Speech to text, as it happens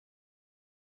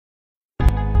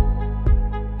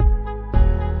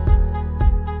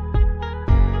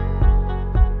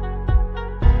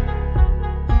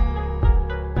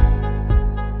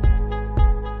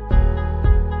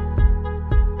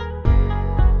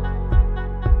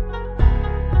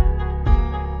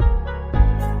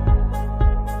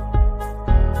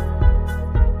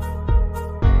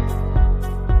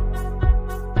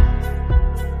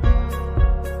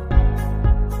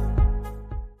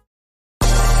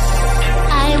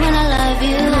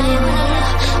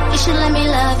you let me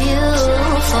love you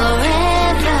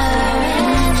forever,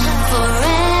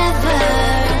 forever?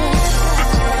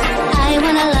 I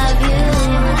wanna love you.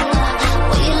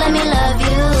 Will you let me love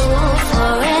you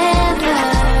forever,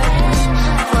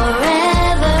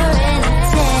 forever and a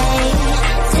day,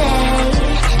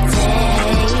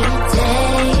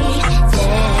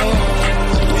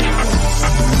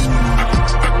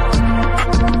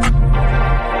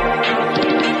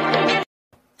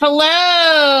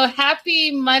 Hello, happy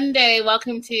Monday.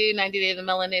 Welcome to 90 Day the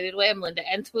Melanated Way. I'm Linda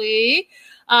Entwee.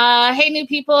 Hey, new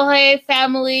people. Hey,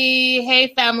 family.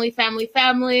 Hey,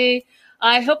 family.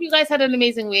 I hope you guys had an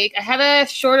amazing week. I had a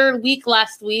shorter week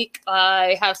last week.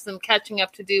 I have some catching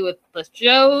up to do with the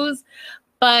shows,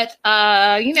 but,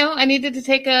 I needed to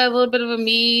take a little bit of a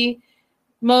me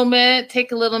moment,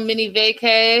 take a little mini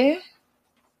vacay,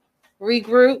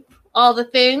 regroup, all the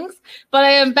things. But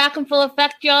I am back in full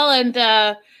effect, y'all,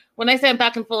 and when I say I'm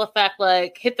back in full effect,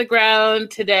 like hit the ground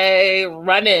today,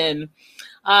 run in.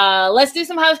 Let's do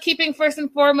some housekeeping first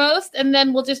and foremost, and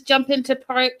then we'll just jump into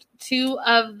part 2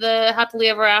 of the Happily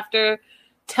Ever After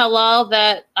tell-all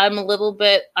that I'm a little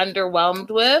bit underwhelmed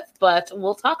with, but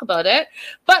we'll talk about it.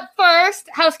 But first,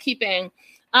 housekeeping.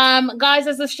 Guys,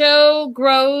 as the show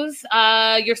grows,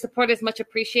 your support is much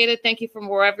appreciated. Thank you from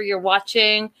wherever you're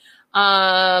watching.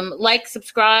 Like,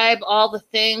 subscribe, all the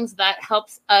things that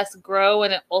helps us grow,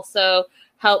 and it also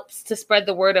helps to spread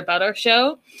the word about our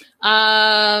show.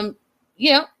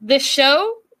 This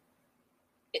show,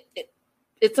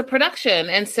 it's a production,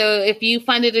 and so if you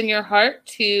find it in your heart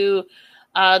to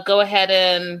go ahead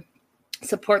and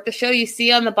support the show, you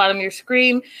see on the bottom of your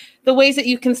screen the ways that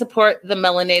you can support the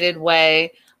Melanated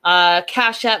Way.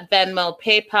 Cash App, Venmo,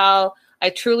 PayPal. I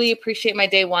truly appreciate my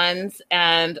day ones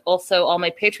and also all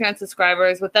my Patreon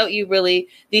subscribers. Without you, really,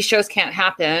 these shows can't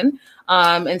happen.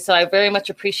 And so I very much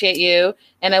appreciate you.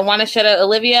 And I want to shout out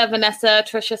Olivia, Vanessa,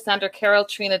 Trisha, Sandra, Carol,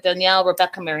 Trina, Danielle,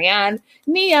 Rebecca, Marianne,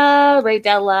 Nia,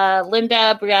 Raydella,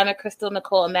 Linda, Brianna, Crystal,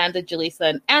 Nicole, Amanda, Jaleesa,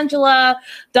 and Angela,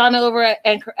 Donna over at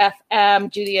Anchor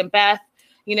FM, Judy and Beth.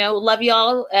 Love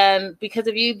y'all. And because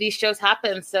of you, these shows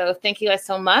happen. So thank you guys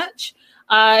so much.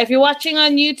 If you're watching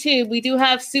on YouTube, we do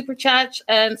have super chats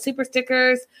and super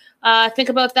stickers. Think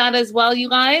about that as well, you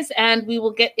guys, and we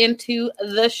will get into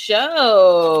the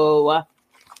show.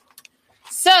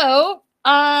 So,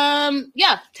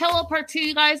 tell-all part 2,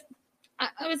 you guys.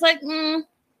 I was like,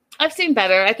 I've seen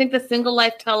better. I think the single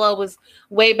life tell-all was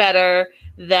way better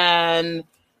than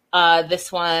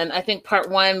this one. I think part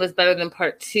 1 was better than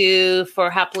part 2 for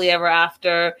Happily Ever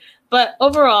After. But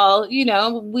overall,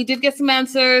 we did get some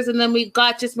answers, and then we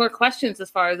got just more questions as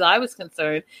far as I was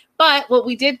concerned. But what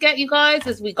we did get, you guys,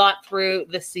 is we got through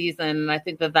the season. And I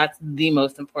think that that's the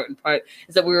most important part,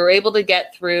 is that we were able to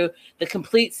get through the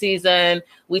complete season.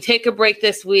 We take a break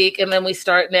this week, and then we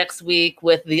start next week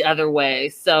with The Other Way.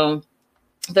 So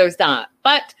there's that.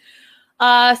 But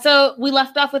so we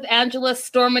left off with Angela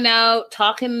storming out,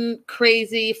 talking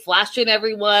crazy, flashing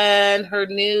everyone, her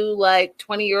new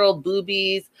 20-year-old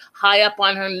boobies high up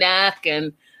on her neck,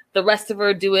 and the rest of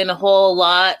her doing a whole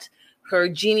lot, her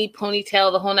genie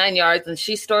ponytail, the whole 9 yards, and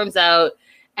she storms out.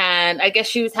 And I guess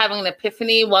she was having an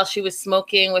epiphany while she was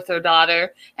smoking with her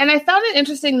daughter. And I found it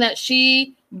interesting that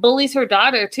she bullies her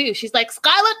daughter too. She's like,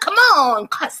 "Skylar, come on,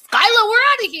 Skylar, we're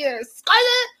out of here,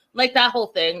 Skylar," like that whole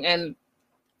thing. And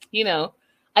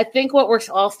I think what we're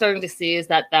all starting to see is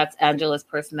that that's Angela's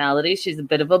personality. She's a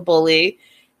bit of a bully,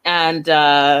 and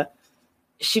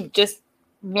she just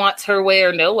wants her way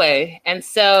or no way. And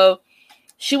so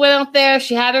she went out there.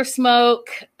 She had her smoke.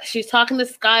 She's talking to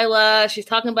Skyla. She's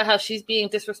talking about how she's being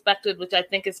disrespected, which I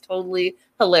think is totally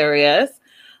hilarious.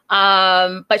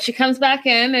 But she comes back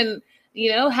in and,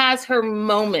 has her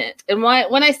moment. And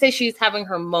when I say she's having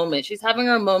her moment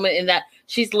in that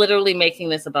she's literally making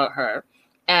this about her.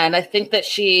 And I think that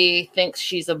she thinks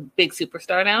she's a big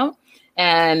superstar now.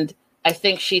 And I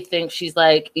think she thinks she's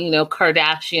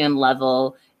Kardashian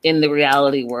level in the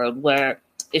reality world, where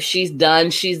if she's done,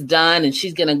 and she's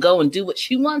going to go and do what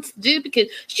she wants to do because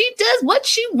she does what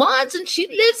she wants and she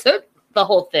lives the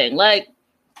whole thing.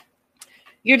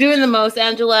 You're doing the most,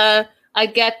 Angela. I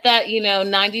get that,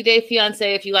 90 Day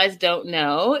Fiancé, if you guys don't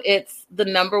know, it's the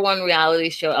 #1 reality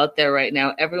show out there right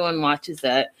now. Everyone watches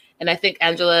it. And I think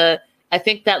I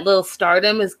think that little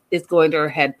stardom is going to her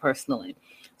head personally.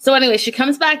 So anyway, she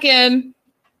comes back in.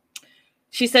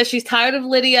 She says she's tired of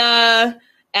Lydia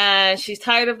and she's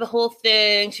tired of the whole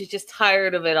thing. She's just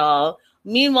tired of it all.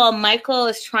 Meanwhile, Michael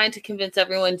is trying to convince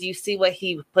everyone, do you see what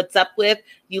he puts up with?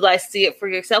 You guys see it for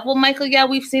yourself. Well, Michael, yeah,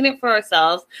 we've seen it for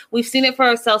ourselves. We've seen it for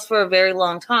ourselves for a very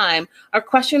long time. Our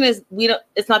question is,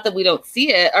 it's not that we don't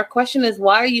see it. Our question is,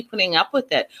 why are you putting up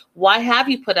with it? Why have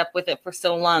you put up with it for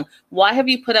so long? Why have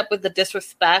you put up with the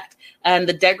disrespect and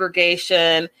the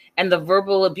degradation and the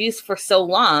verbal abuse for so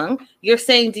long? You're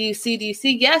saying, do you see? Do you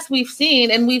see? Yes, we've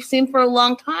seen, and we've seen for a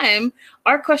long time.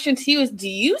 Our question to you is, do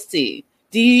you see?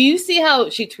 Do you see how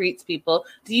she treats people?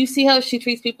 Do you see how she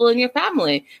treats people in your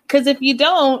family? Because if you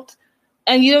don't,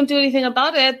 and you don't do anything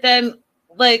about it, then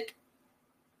like,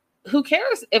 who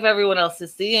cares if everyone else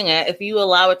is seeing it if you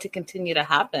allow it to continue to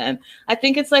happen? I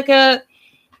think it's a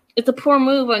poor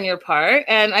move on your part.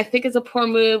 And I think it's a poor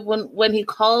move when he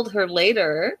called her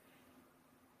later.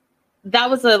 That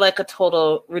was a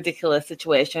total ridiculous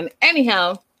situation.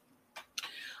 Anyhow,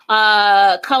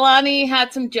 Kalani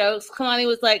had some jokes. Kalani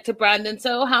was like to Brandon,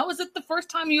 so how was it the first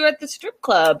time you were at the strip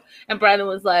club? And Brandon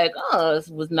was like, oh, this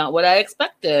was not what I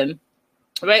expected.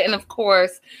 Right. And of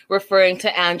course, referring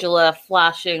to Angela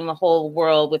flashing the whole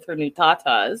world with her new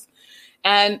tatas.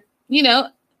 And,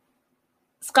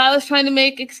 Skylar's trying to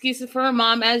make excuses for her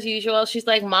mom as usual. She's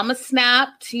like, Mama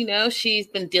snapped. She's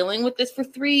been dealing with this for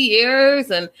 3 years.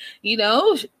 And,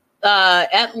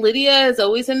 Aunt Lydia is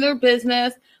always in their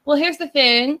business. Well, here's the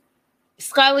thing.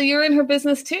 Skylar, you're in her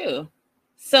business too.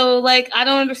 So, I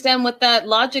don't understand what that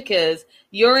logic is.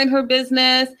 You're in her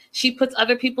business. She puts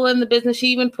other people in the business. She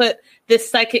even put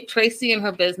this psychic Tracy in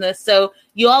her business. So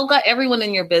you all got everyone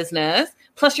in your business.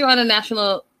 Plus, you're on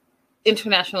a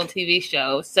international TV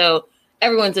show. So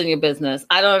everyone's in your business.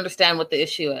 I don't understand what the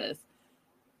issue is.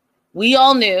 We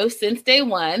all knew since day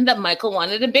one that Michael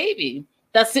wanted a baby.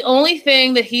 That's the only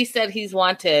thing that he said he's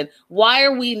wanted. Why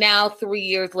are we now 3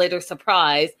 years later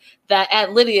surprised that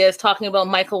Aunt Lydia is talking about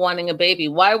Michael wanting a baby?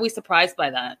 Why are we surprised by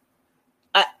that?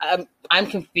 I'm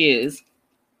confused.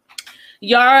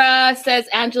 Yara says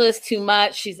Angela's too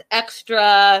much. She's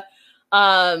extra.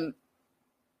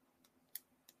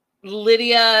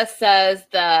 Lydia says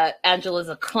that Angela's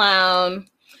a clown.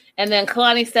 And then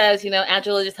Kalani says,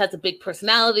 Angela just has a big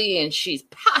personality and she's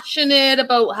passionate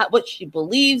about what she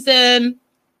believes in.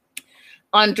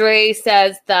 Andre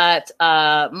says that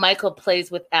Michael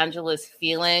plays with Angela's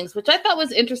feelings, which I thought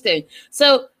was interesting.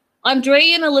 So Andre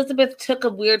and Elizabeth took a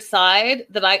weird side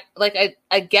that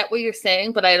I get what you're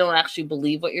saying, but I don't actually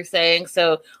believe what you're saying.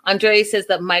 So Andre says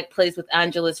that Mike plays with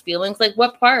Angela's feelings.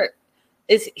 What part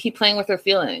is he playing with her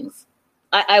feelings?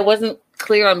 I wasn't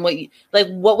clear on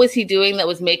what was he doing that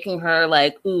was making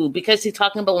her ooh, because he's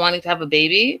talking about wanting to have a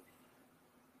baby.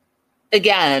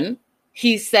 Again,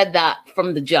 he said that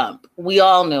from the jump. We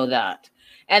all know that.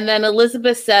 And then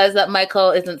Elizabeth says that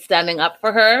Michael isn't standing up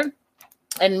for her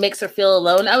and makes her feel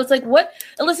alone. I was like, what?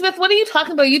 Elizabeth, what are you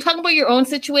talking about? Are you talking about your own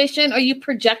situation? Are you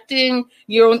projecting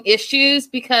your own issues?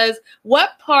 Because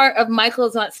what part of Michael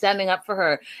is not standing up for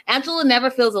her? Angela never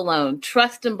feels alone.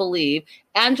 Trust and believe.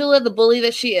 Angela, the bully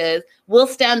that she is, will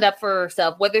stand up for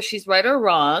herself, whether she's right or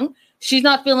wrong. She's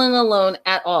not feeling alone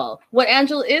at all. What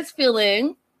Angela is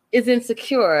feeling is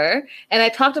insecure. And I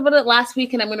talked about it last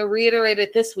week, and I'm going to reiterate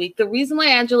it this week. The reason why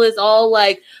Angela is all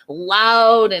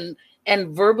loud and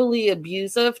verbally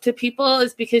abusive to people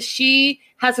is because she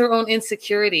has her own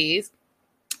insecurities.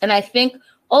 And I think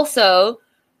also,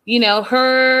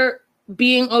 her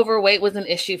being overweight was an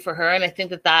issue for her. And I think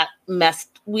that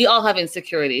we all have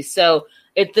insecurities. So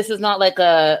this is not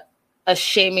a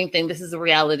shaming thing. This is a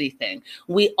reality thing.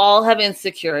 We all have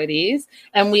insecurities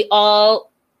and we all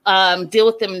deal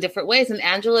with them in different ways. And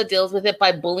Angela deals with it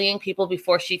by bullying people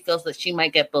before she feels that she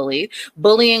might get bullied,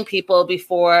 bullying people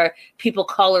before people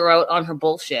call her out on her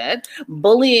bullshit,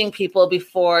 bullying people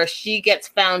before she gets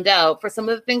found out for some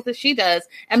of the things that she does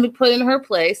and be put in her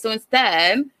place. So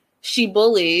instead, she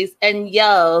bullies and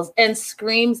yells and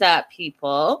screams at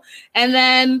people. And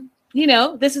then,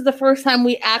 this is the first time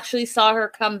we actually saw her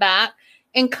come back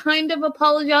and kind of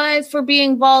apologize for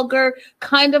being vulgar,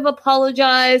 kind of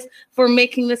apologize for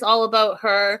making this all about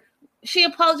her. She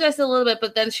apologized a little bit,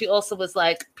 but then she also was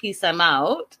like, peace, I'm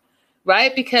out,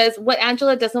 right? Because what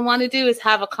Angela doesn't want to do is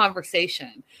have a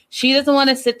conversation. She doesn't want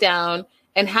to sit down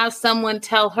and have someone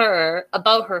tell her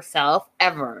about herself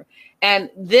ever. And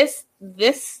this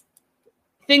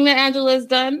thing that Angela has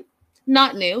done,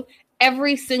 not new.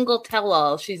 Every single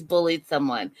tell-all, she's bullied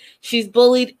someone. She's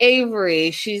bullied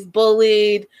Avery. She's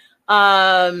bullied,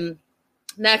 now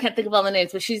I can't think of all the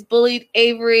names, but she's bullied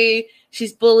Avery.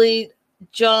 She's bullied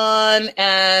John,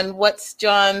 and what's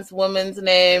John's woman's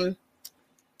name?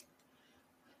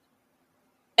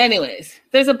 Anyways,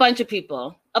 there's a bunch of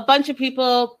people,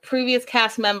 previous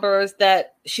cast members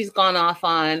that she's gone off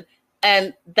on.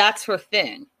 And that's her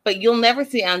thing. But you'll never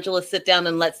see Angela sit down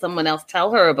and let someone else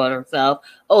tell her about herself.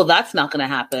 Oh, that's not going to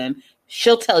happen.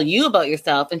 She'll tell you about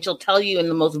yourself, and she'll tell you in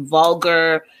the most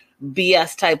vulgar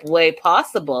BS type way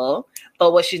possible.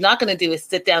 But what she's not going to do is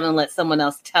sit down and let someone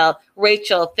else tell.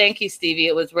 Rachel, thank you, Stevie.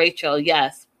 It was Rachel.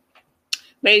 Yes.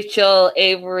 Rachel,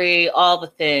 Avery, all the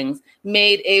things.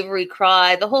 Made Avery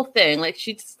cry, the whole thing. Like,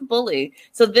 she's just a bully.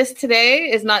 So this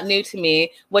today is not new to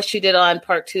me. What she did on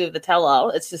part 2 of the tell-all,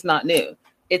 it's just not new.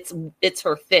 It's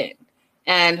her thing.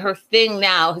 And her thing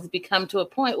now has become to a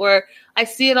point where I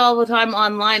see it all the time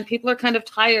online. People are kind of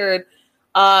tired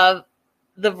of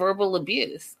the verbal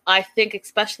abuse. I think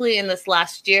especially in this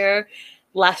last year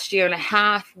and a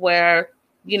half, where,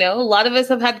 you know, a lot of us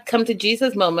have had come to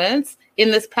Jesus moments in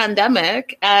this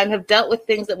pandemic and have dealt with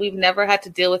things that we've never had to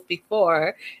deal with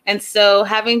before. And so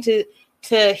having to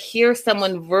hear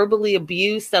someone verbally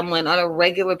abuse someone on a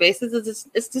regular basis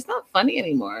it's just not funny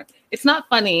anymore. It's not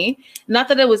funny. Not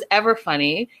that it was ever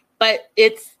funny, but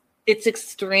it's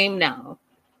extreme now.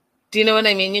 Do you know what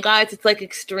I mean, you guys? It's like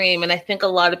extreme. And I think a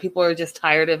lot of people are just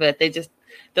tired of it.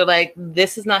 They're like,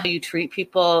 this is not how you treat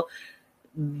people.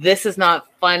 This is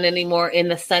not fun anymore, in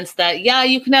the sense that, yeah,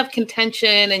 you can have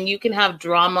contention and you can have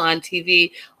drama on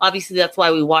TV. Obviously, that's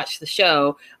why we watch the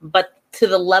show. But to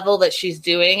the level that she's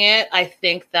doing it, I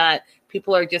think that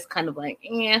people are just kind of like,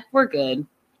 we're good.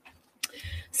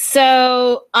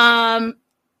 So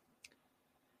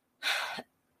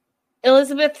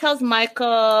Elizabeth tells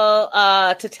Michael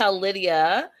to tell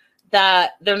Lydia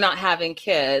that they're not having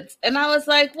kids. And I was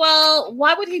like, well,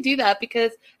 why would he do that?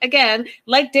 Because, again,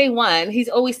 like day one, he's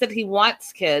always said he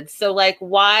wants kids. So, like,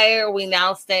 why are we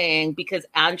now saying because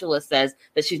Angela says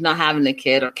that she's not having a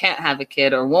kid or can't have a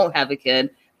kid or won't have a kid,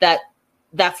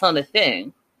 that's not a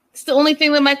thing? It's the only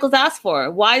thing that Michael's asked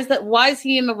for. Why is that? Why is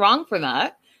he in the wrong for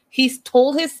that? He's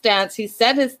told his stance. He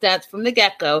said his stance from the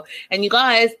get-go. And you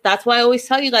guys, that's why I always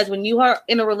tell you guys, when you are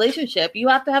in a relationship, you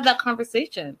have to have that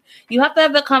conversation. You have to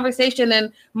have that conversation.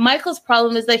 And Michael's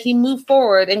problem is that he moved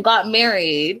forward and got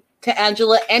married to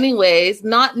Angela anyways,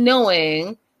 not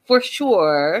knowing for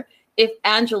sure if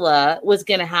Angela was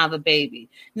going to have a baby.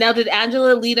 Now, did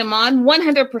Angela lead him on?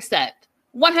 100%.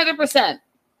 100%.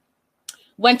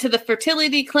 Went to the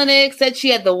fertility clinic, said she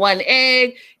had the one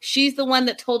egg. She's the one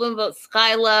that told him about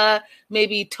Skyla,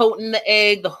 maybe toting the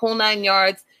egg, the whole 9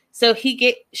 yards. So she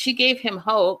gave him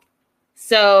hope.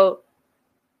 So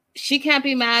she can't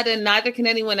be mad, and neither can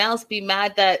anyone else be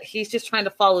mad that he's just trying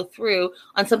to follow through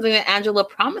on something that Angela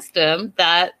promised him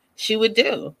that she would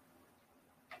do.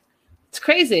 It's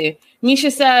crazy. Misha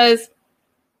says,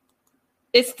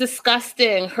 it's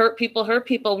disgusting. Hurt people.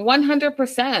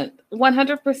 100%.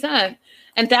 100%.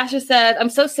 And Dasha said, I'm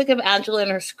so sick of Angela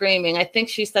and her screaming. I think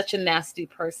she's such a nasty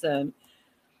person.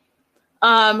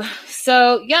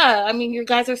 So, yeah, I mean, you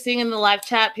guys are seeing in the live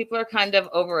chat, people are kind of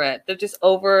over it. They're just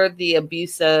over the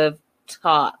abusive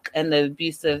talk and the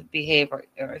abusive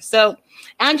behavior. So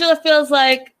Angela feels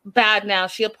like bad now.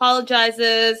 She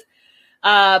apologizes.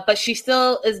 But she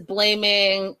still is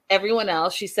blaming everyone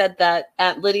else. She said that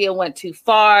Aunt Lydia went too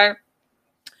far,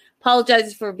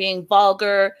 apologizes for being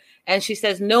vulgar, and she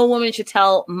says no woman should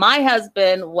tell my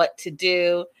husband what to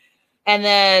do. And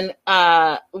then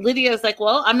Lydia is like,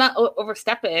 well, I'm not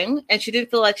overstepping. And she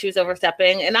didn't feel like she was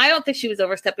overstepping. And I don't think she was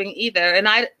overstepping either. And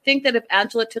I think that if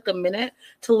Angela took a minute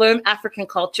to learn African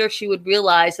culture, she would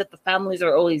realize that the families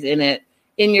are always in it,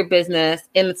 in your business,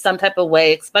 in some type of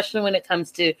way, especially when it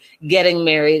comes to getting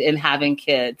married and having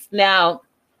kids. Now,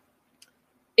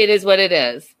 it is what it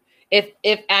is.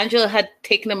 If Angela had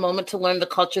taken a moment to learn the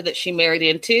culture that she married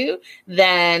into,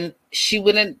 then she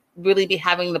wouldn't really be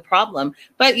having the problem.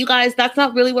 But you guys, that's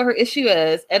not really what her issue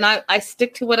is. And I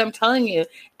stick to what I'm telling you.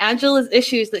 Angela's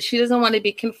issue is that she doesn't want to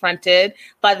be confronted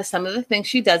by some of the things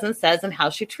she does and says and how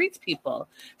she treats people.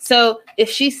 So if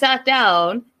she sat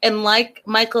down and, like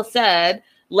Michael said,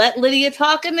 let Lydia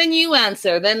talk and then you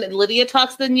answer. Then Lydia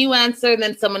talks, then you answer. And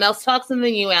then someone else talks and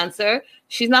then you answer.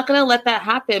 She's not going to let that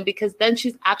happen, because then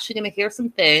she's actually going to hear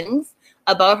some things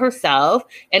about herself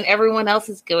and everyone else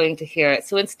is going to hear it.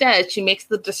 So instead, she makes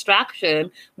the distraction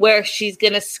where she's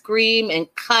going to scream and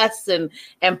cuss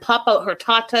and pop out her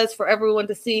tatas for everyone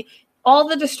to see, all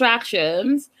the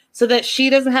distractions, so that she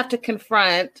doesn't have to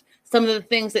confront some of the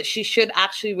things that she should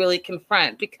actually really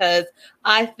confront. Because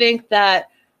I think that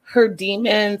her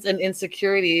demons and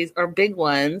insecurities are big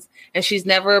ones, and she's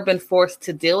never been forced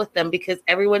to deal with them because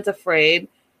everyone's afraid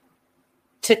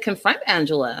to confront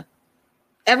Angela.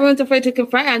 Everyone's afraid to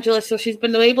confront Angela, so she's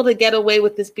been able to get away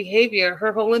with this behavior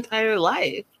her whole entire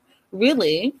life,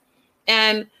 really.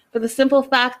 And for the simple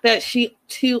fact that she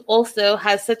too also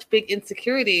has such big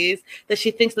insecurities that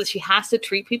she thinks that she has to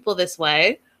treat people this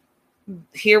way.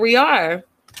 Here we are.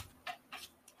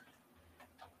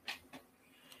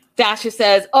 Dasha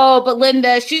says, oh, but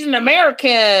Linda, she's an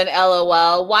American,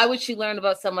 LOL. Why would she learn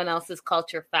about someone else's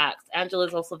culture facts?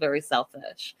 Angela's also very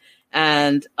selfish.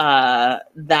 And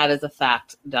that is a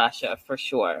fact, Dasha, for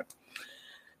sure.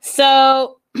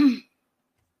 So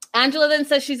Angela then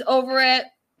says she's over it.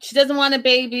 She doesn't want a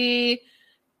baby.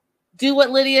 Do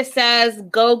what Lydia says.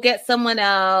 Go get someone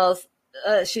else.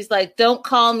 She's like, don't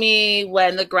call me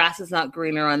when the grass is not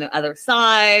greener on the other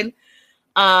side.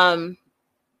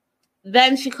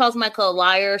 Then she calls Michael a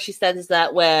liar. She says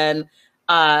that when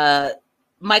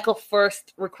Michael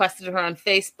first requested her on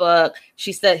Facebook,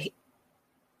 she said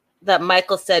that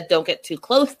Michael said, don't get too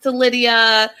close to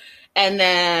Lydia. And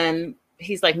then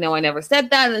he's like, no, I never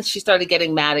said that. And then she started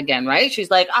getting mad again, right?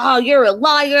 She's like, oh, you're a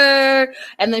liar.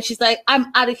 And then she's like, I'm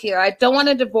out of here. I don't want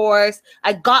a divorce.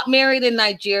 I got married in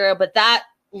Nigeria, but that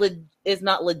is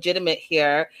not legitimate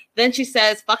here. Then she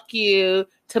says, fuck you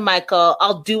to Michael.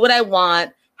 I'll do what I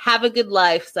want. Have a good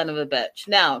life, son of a bitch.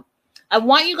 Now, I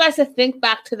want you guys to think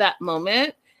back to that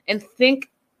moment and think,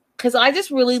 because I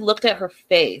just really looked at her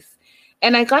face.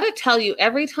 And I got to tell you,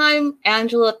 every time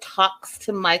Angela talks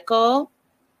to Michael,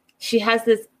 she has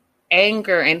this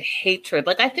anger and hatred.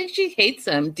 Like, I think she hates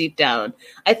him deep down.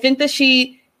 I think that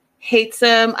she hates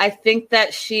him. I think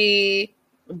that she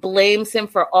blames him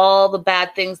for all the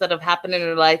bad things that have happened in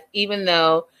her life, even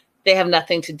though they have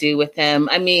nothing to do with him.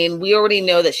 I mean, we already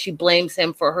know that she blames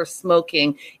him for her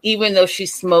smoking, even though she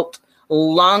smoked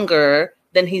longer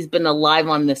than he's been alive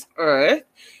on this earth.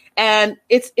 And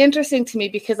it's interesting to me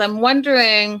because I'm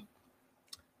wondering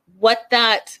what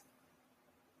that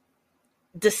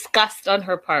disgust on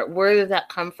her part, where did that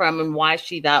come from and why is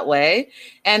she that way?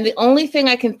 And the only thing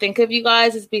I can think of, you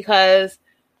guys, is because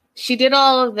she did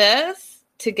all of this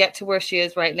to get to where she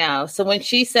is right now. So when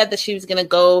she said that she was going to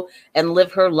go and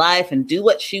live her life and do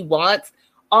what she wants,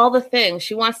 all the things,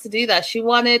 she wants to do that. She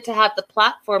wanted to have the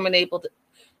platform and able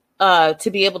to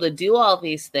be able to do all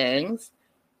these things.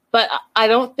 But I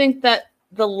don't think that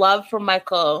the love for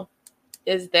Michael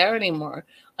is there anymore.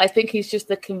 I think he's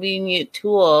just a convenient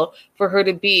tool for her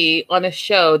to be on a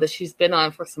show that she's been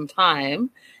on for some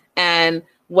time. And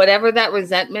whatever that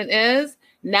resentment is,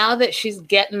 now that she's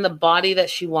getting the body that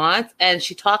she wants, and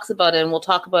she talks about it, and we'll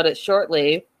talk about it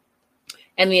shortly,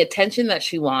 and the attention that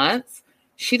she wants,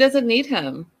 she doesn't need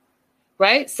him,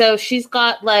 right? So she's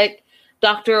got like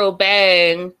Dr.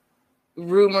 Obang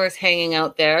rumors hanging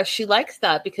out there. She likes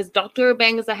that because Dr.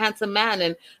 Obang is a handsome man.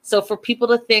 And so for people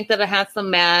to think that a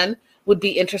handsome man would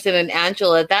be interested in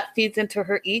Angela, that feeds into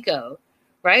her ego,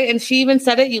 right? And she even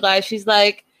said it, you guys. She's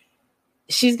like,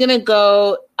 she's going to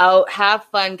go out, have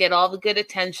fun, get all the good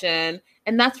attention.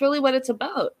 And that's really what it's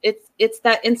about. It's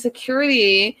that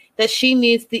insecurity that she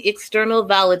needs the external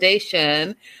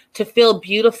validation to feel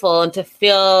beautiful and to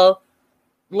feel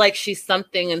like she's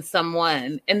something and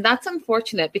someone. And that's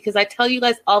unfortunate because I tell you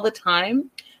guys all the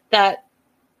time that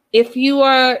if you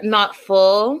are not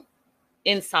full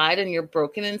inside and you're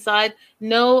broken inside,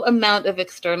 no amount of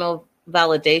external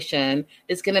validation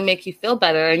is going to make you feel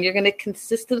better, and you're going to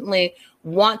consistently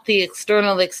want the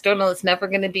external. It's never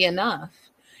going to be enough.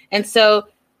 And so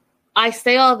I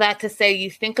say all that to say, you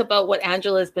think about what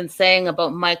Angela has been saying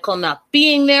about Michael not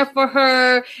being there for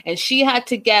her, and she had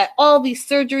to get all these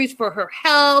surgeries for her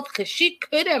health because she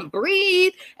couldn't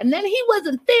breathe, and then he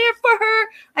wasn't there for her.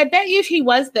 I bet you he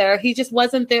was there. He just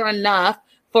wasn't there enough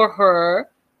for her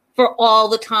for all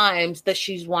the times that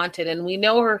she's wanted. And we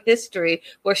know her history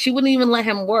where she wouldn't even let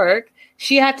him work.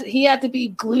 He had to be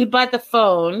glued by the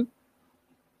phone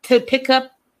to pick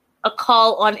up a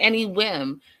call on any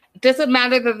whim. It doesn't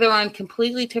matter that they're on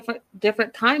completely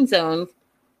different time zones.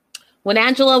 When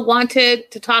Angela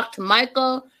wanted to talk to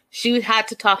Michael, she had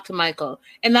to talk to Michael.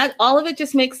 And that all of it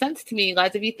just makes sense to me, you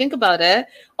guys. If you think about it,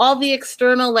 all the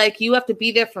external, like, you have to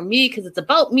be there for me because it's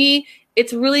about me.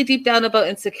 It's really deep down about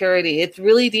insecurity. It's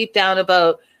really deep down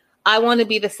about, I want to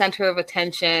be the center of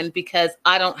attention because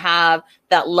I don't have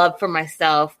that love for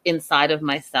myself inside of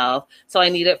myself. So I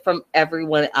need it from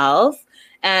everyone else.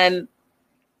 And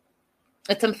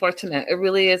it's unfortunate. It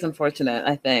really is unfortunate,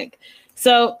 I think.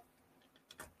 So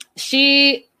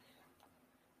she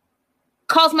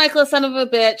calls Michael a son of a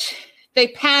bitch. They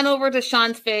pan over to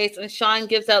Sean's face, and Sean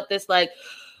gives out this like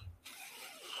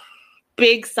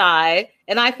big sigh.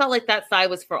 And I felt like that sigh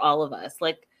was for all of us.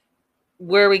 Like,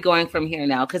 where are we going from here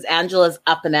now? Because Angela's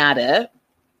up and at it.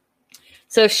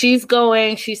 So she's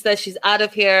going. She says she's out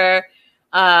of here.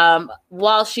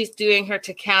 while she's doing her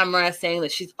to camera saying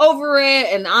that she's over it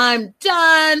and I'm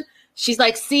done. She's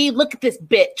like, see, look at this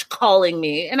bitch calling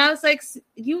me. And I was like,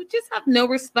 you just have no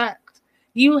respect.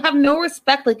 You have no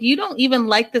respect. Like, you don't even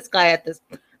like this guy at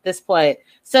this point.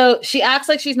 So she acts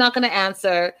like she's not going to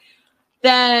answer.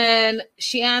 Then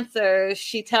she answers.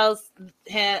 She calls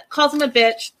him a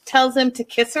bitch, tells him to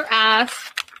kiss her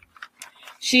ass.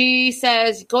 She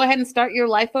says, go ahead and start your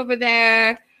life over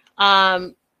there.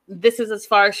 This is as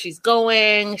far as she's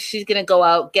going. She's going to go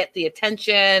out, get the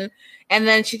attention. And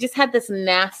then she just had this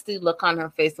nasty look on her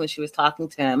face when she was talking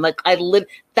to him. Like,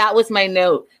 that was my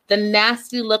note. The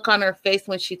nasty look on her face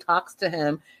when she talks to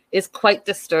him is quite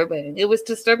disturbing. It was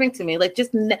disturbing to me. Like,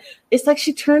 it's like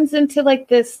she turns into like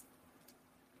this.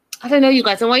 I don't know, you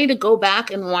guys. I want you to go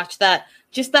back and watch that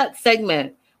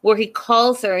segment where he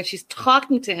calls her and she's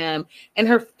talking to him and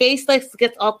her face like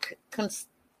gets all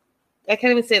I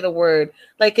can't even say the word.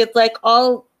 Like, it's like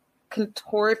all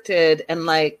contorted and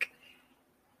like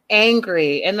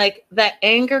angry. And like that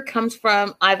anger comes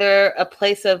from either a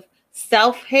place of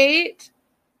self-hate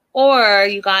or,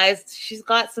 you guys, she's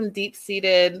got some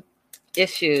deep-seated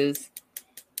issues.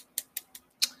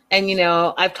 And, you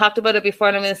know, I've talked about it before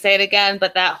and I'm going to say it again,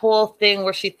 but that whole thing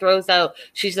where she throws out,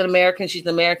 she's American,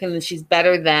 and she's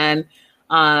better than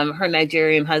her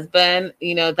Nigerian husband,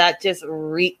 you know, that just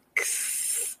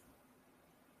reeks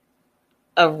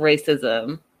of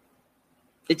racism.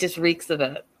 It just reeks of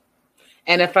it.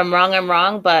 And if I'm wrong, I'm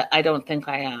wrong, but I don't think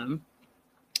I am.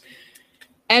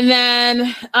 And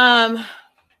then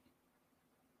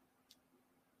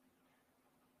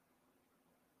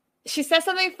she says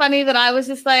something funny that I was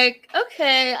just like,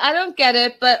 okay, I don't get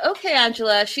it, but okay,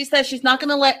 Angela. She says she's not going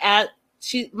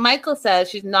to Michael says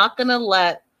she's not going to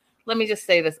let me just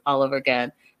say this all over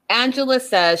again. Angela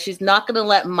says she's not going to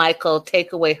let Michael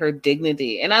take away her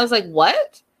dignity. And I was like,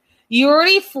 what? You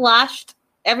already flashed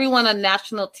everyone on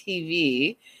national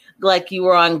TV like you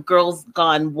were on Girls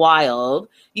Gone Wild.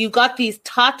 You got these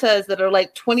tatas that are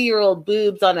like 20-year-old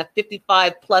boobs on a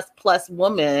 55 plus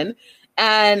woman.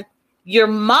 And your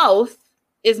mouth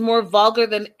is more vulgar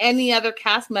than any other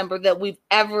cast member that we've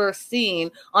ever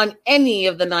seen on any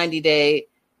of the 90-day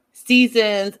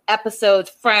seasons, episodes,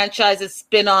 franchises,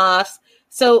 spin-offs.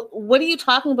 So what are you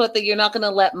talking about that you're not going to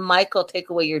let Michael take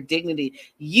away your dignity?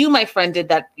 You, my friend, did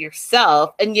that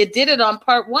yourself, and you did it on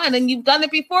part one, and you've done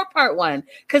it before part one.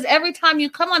 Because every time you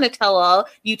come on a tell-all,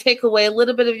 you take away a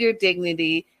little bit of your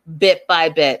dignity bit by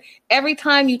bit. Every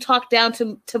time you talk down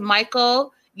to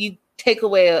Michael, you take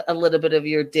away a little bit of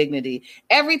your dignity.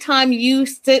 Every time you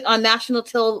sit on national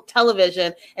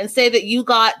television and say that you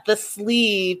got the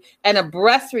sleeve and a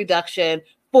breast reduction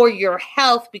for your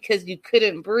health because you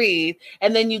couldn't breathe,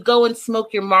 and then you go and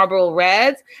smoke your Marlboro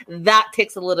Reds, that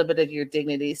takes a little bit of your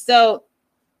dignity. So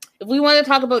if we want to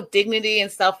talk about dignity and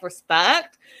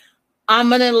self-respect, I'm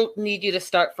going to need you to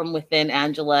start from within,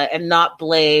 Angela, and not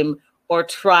blame or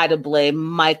try to blame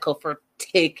Michael for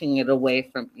taking it away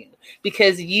from you,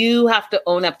 because you have to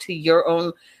own up to your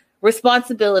own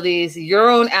responsibilities, your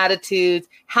own attitudes,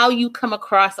 how you come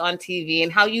across on TV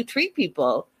and how you treat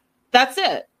people. That's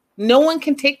it. No one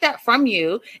can take that from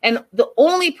you. And the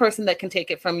only person that can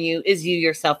take it from you is you,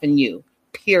 yourself, and you,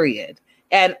 period.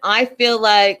 And I feel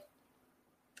like,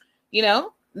 you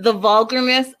know, the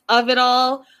vulgarness of it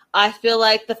all, I feel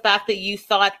like the fact that you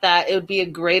thought that it would be a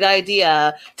great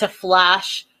idea to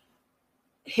flash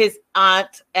his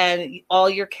aunt and all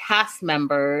your cast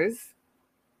members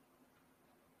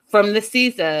from the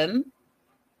season,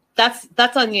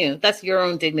 that's on you. That's your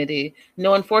own dignity. No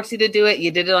one forced you to do it.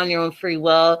 You did it on your own free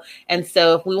will. And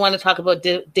so if we want to talk about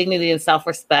dignity and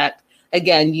self-respect,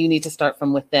 again, you need to start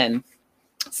from within.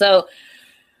 So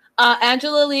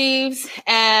Angela leaves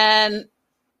and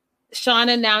Sean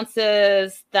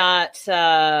announces that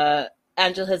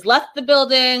Angela has left the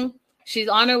building. She's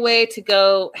on her way to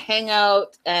go hang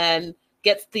out and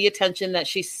gets the attention that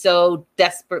she so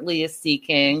desperately is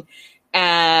seeking.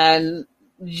 And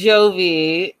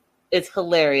Jovi is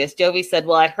hilarious. Jovi said,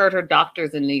 well, I heard her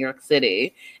doctor's in New York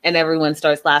City, and everyone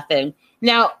starts laughing.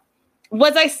 Now,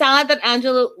 was I sad that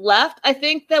Angela left? I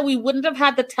think that we wouldn't have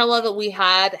had the tell-all that we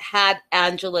had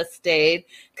Angela stayed,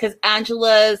 because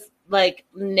Angela's like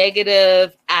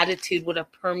negative attitude would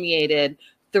have permeated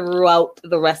throughout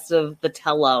the rest of the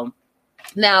tell-all.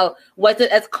 Now, was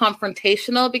it as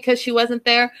confrontational because she wasn't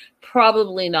there?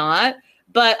 Probably not.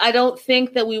 But I don't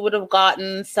think that we would have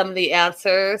gotten some of the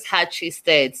answers had she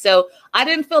stayed. So I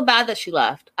didn't feel bad that she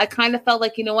left. I kind of felt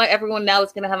like, you know what, everyone now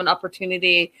is going to have an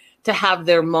opportunity to have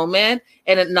their moment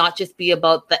and it not just be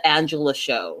about the Angela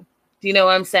show. Do you know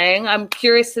what I'm saying? I'm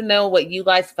curious to know what you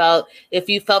guys felt. If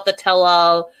you felt the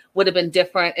tell-all would have been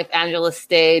different if Angela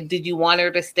stayed? Did you want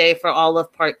her to stay for all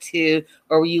of part 2?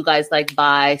 Or were you guys like,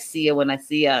 bye, see ya when I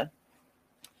see ya?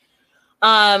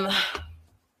 I'm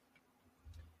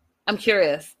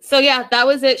curious. So yeah, that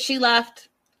was it. She left.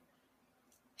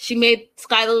 She made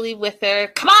Skylar leave with her.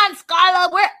 Come on,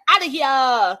 Skylar, we're out of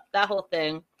here. That whole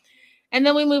thing. And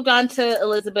then we moved on to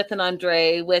Elizabeth and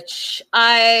Andre, which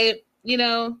their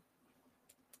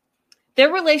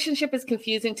relationship is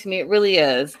confusing to me. It really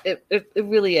is. It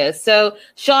really is. So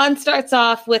Sean starts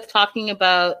off with talking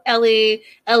about Ellie.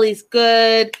 Ellie's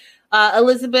good.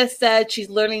 Elizabeth said she's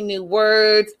learning new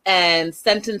words and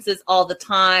sentences all the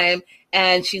time.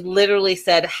 And she literally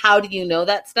said, how do you know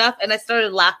that stuff? And I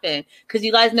started laughing because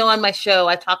you guys know on my show,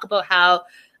 I talk about how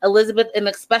Elizabeth and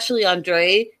especially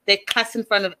Andre, they cuss in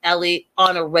front of Ellie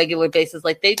on a regular basis.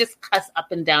 Like they just cuss up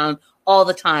and down all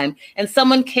the time. And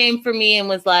someone came for me and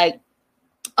was like,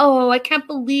 oh, I can't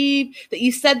believe that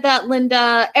you said that,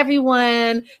 Linda.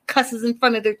 Everyone cusses in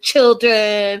front of their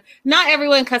children. Not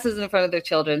everyone cusses in front of their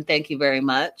children. Thank you very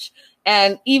much.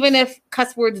 And even if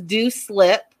cuss words do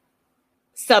slip,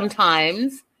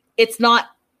 sometimes it's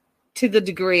not to the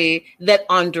degree that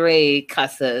Andre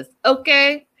cusses.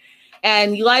 Okay.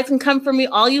 And you guys can come for me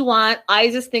all you want. I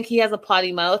just think he has a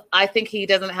potty mouth. I think he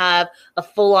doesn't have a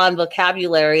full-on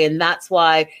vocabulary, and that's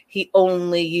why he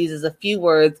only uses a few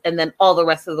words, and then all the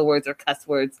rest of the words are cuss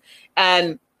words.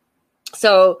 And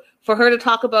so for her to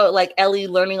talk about like Ellie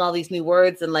learning all these new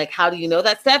words and like, how do you know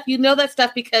that stuff? You know that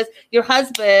stuff because your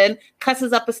husband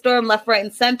cusses up a storm left, right,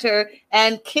 and center,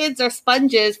 and kids are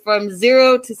sponges from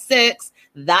 0 to 6.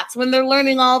 That's when they're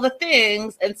learning all the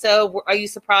things. And so are you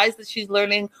surprised that she's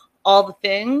learning all the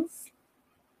things?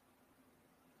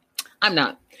 I'm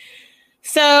not.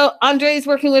 So Andre's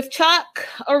working with Chuck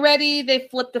already. They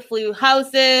flipped a few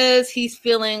houses. He's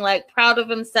feeling like proud of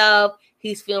himself.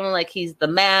 He's feeling like he's the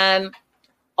man.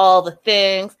 All the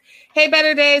things. Hey,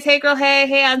 Better Days. Hey, girl.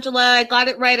 Hey, Angela. I got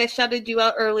it right. I shouted you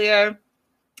out earlier.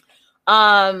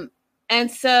 And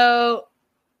so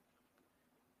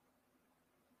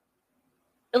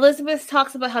Elizabeth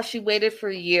talks about how she waited for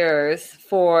years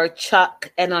for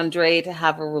Chuck and Andre to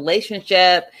have a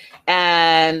relationship,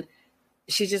 and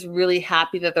she's just really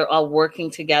happy that they're all working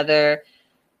together.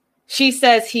 She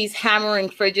says he's hammering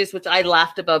fridges, which I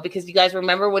laughed about because you guys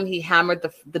remember when he hammered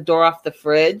the door off the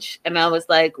fridge, and I was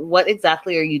like, what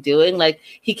exactly are you doing? Like,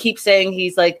 he keeps saying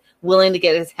he's like willing to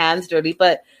get his hands dirty,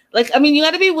 but like, I mean, you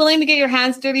got to be willing to get your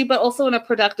hands dirty, but also in a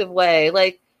productive way.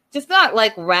 Like, just not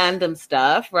like random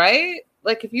stuff, right?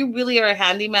 Like, if you really are a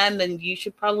handyman, then you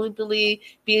should probably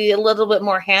be a little bit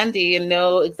more handy and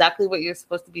know exactly what you're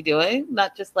supposed to be doing.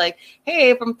 Not just like, hey,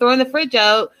 if I'm throwing the fridge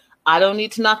out, I don't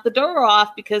need to knock the door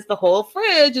off because the whole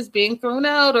fridge is being thrown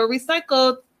out or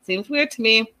recycled. Seems weird to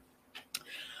me.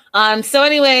 So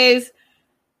anyways,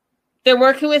 they're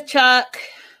working with Chuck.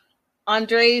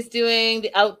 Andre's doing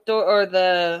the outdoor or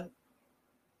the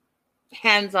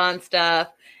hands-on stuff.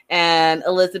 And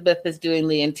Elizabeth is doing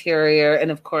the interior. And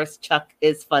of course, Chuck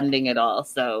is funding it all.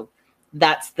 So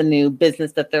that's the new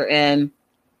business that they're in.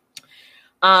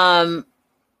 Then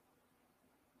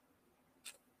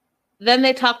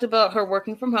they talked about her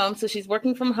working from home. So she's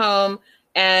working from home.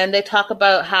 And they talk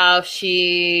about how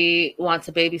she wants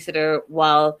a babysitter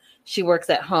while she works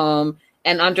at home.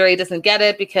 And Andre doesn't get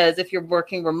it because if you're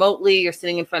working remotely, you're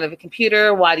sitting in front of a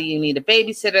computer. Why do you need a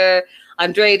babysitter?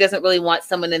 Andre doesn't really want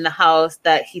someone in the house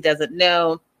that he doesn't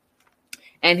know.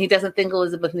 And he doesn't think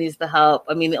Elizabeth needs the help.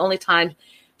 I mean, the only time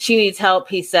she needs help,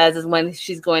 he says, is when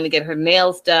she's going to get her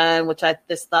nails done, which I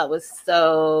just thought was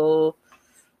so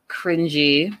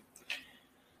cringy.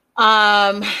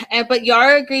 But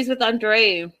Yara agrees with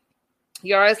Andre.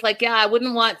 Yara's like, yeah, I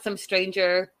wouldn't want some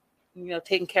stranger,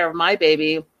 taking care of my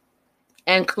baby.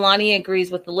 And Kalani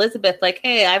agrees with Elizabeth, like,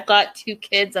 hey, I've got 2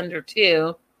 kids under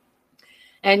 2.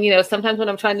 And, sometimes when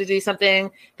I'm trying to do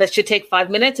something that should take 5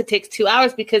 minutes, it takes 2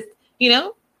 hours because,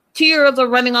 2-year-olds are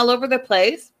running all over the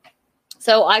place.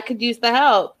 So I could use the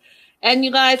help. And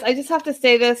you guys, I just have to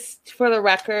say this for the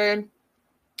record.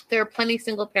 There are plenty of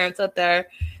single parents out there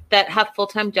that have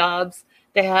full-time jobs.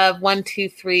 They have 1, 2,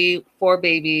 3, 4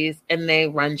 babies, and they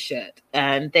run shit.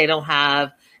 And they don't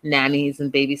have nannies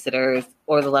and babysitters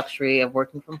or the luxury of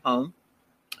working from home.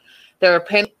 There are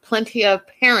plenty of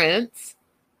parents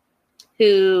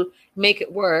who make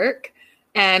it work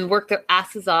and work their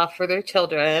asses off for their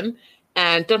children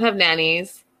and don't have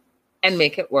nannies and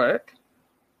make it work.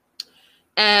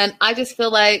 And I just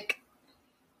feel like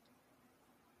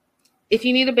if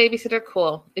you need a babysitter,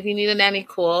 cool. If you need a nanny,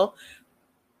 cool.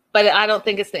 But I don't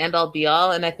think it's the end all be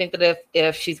all. And I think that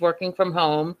if she's working from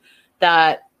home,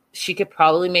 that she could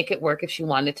probably make it work if she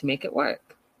wanted to make it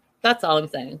work. That's all I'm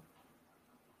saying.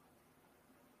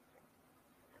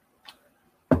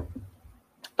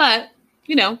 But,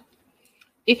 you know,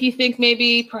 if you think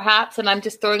maybe perhaps, and I'm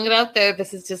just throwing it out there,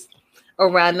 this is just a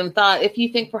random thought. If you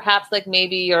think perhaps like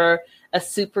maybe you're a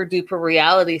super duper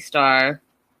reality star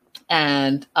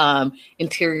and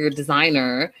interior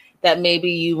designer, that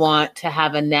maybe you want to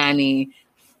have a nanny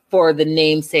for the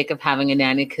namesake of having a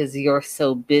nanny because you're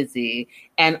so busy.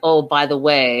 And oh, by the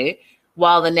way,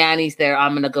 while the nanny's there,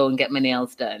 I'm going to go and get my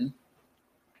nails done.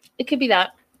 It could be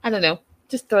that. I don't know.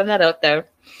 Just throwing that out there.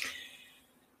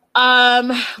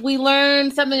 We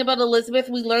learned something about Elizabeth.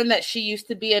 We learned that she used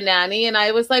to be a nanny. And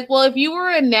I was like, well, if you were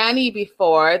a nanny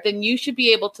before, then you should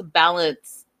be able to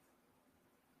balance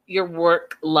your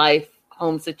work, life,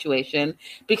 home situation,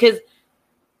 because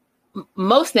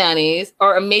most nannies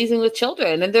are amazing with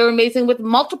children and they're amazing with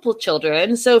multiple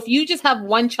children. So if you just have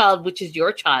one child, which is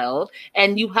your child,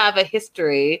 and you have a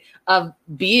history of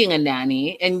being a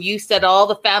nanny and you said all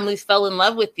the families fell in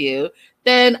love with you,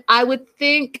 then I would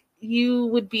think you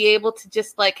would be able to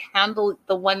just like handle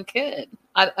the one kid.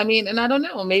 I mean, and I don't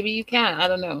know, maybe you can. I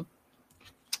don't know.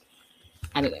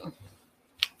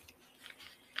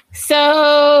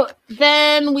 So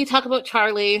then we talk about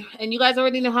Charlie, and you guys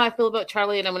already know how I feel about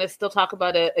Charlie, and I'm going to still talk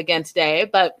about it again today.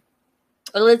 But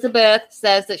Elizabeth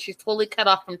says that she's totally cut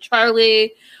off from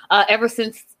Charlie ever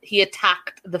since he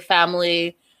attacked the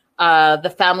family.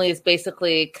 The family has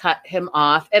basically cut him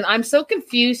off. And I'm so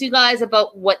confused, you guys,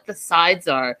 about what the sides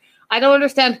are. I don't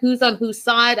understand who's on whose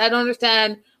side. I don't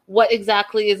understand what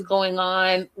exactly is going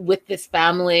on with this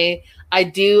family. I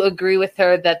do agree with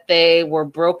her that they were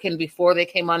broken before they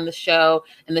came on the show,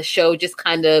 and the show just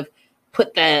kind of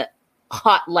put the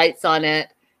hot lights on it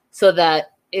so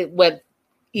that it went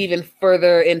even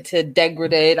further into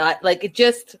degraded.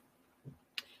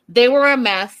 They were a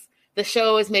mess. The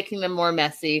show is making them more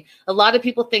messy. A lot of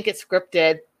people think it's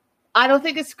scripted. I don't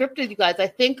think it's scripted, you guys. I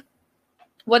think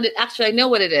I know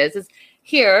what it is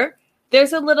here.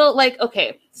 There's a little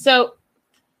so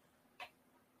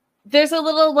there's a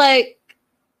little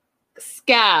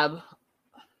scab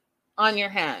on your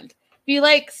hand. If you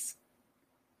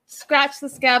scratch the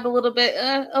scab a little bit,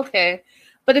 okay.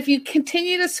 But if you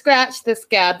continue to scratch the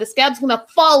scab's going to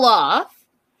fall off.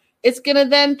 It's going to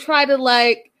then try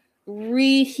to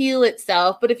re-heal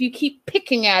itself. But if you keep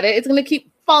picking at it, it's going to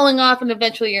keep falling off, and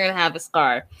eventually you're going to have a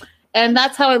scar. And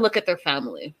that's how I look at their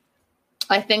family.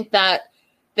 I think that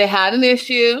they had an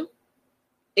issue.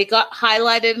 It got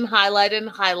highlighted and highlighted and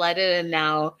highlighted, and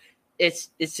now it's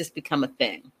just become a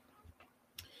thing.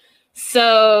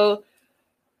 So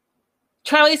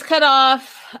Charlie's cut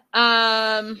off.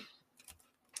 The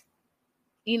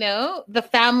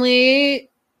family,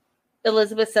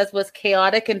 Elizabeth says, was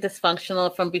chaotic and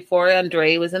dysfunctional from before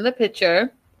Andre was in the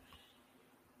picture.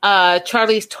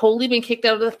 Charlie's totally been kicked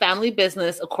out of the family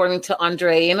business, according to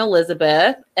Andre and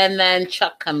Elizabeth. And then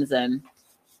Chuck comes in.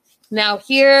 Now,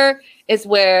 here is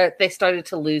where they started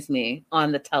to lose me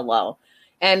on the tell-all.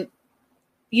 And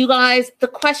you guys, the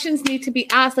questions need to be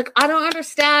asked. I don't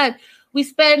understand. We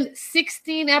spend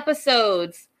 16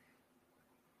 episodes,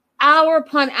 hour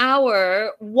upon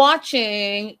hour,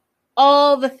 watching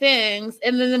all the things.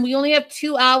 And then we only have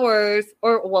 2 hours,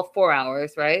 4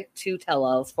 hours, right? 2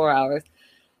 tell-alls, 4 hours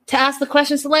to ask the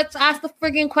question. So let's ask the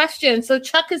friggin' question. So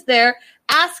Chuck is there.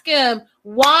 Ask him,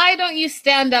 why don't you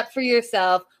stand up for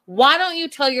yourself? Why don't you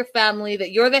tell your family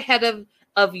that you're the head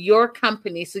of your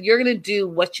company, so you're going to do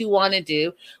what you want to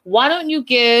do? Why don't you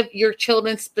give your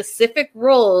children specific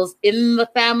roles in the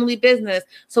family business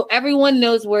so everyone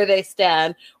knows where they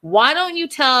stand? Why don't you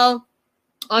tell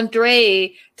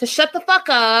Andre to shut the fuck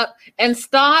up and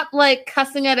stop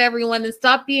cussing at everyone and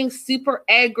stop being super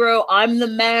aggro? I'm the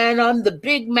man, I'm the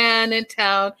big man in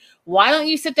town. Why don't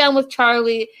you sit down with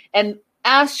Charlie and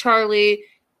ask Charlie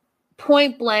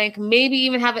point blank, maybe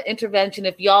even have an intervention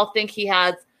if y'all think he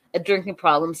has a drinking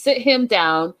problem? Sit him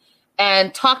down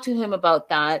and talk to him about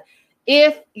that.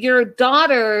 If your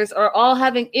daughters are all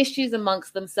having issues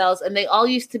amongst themselves and they all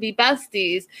used to be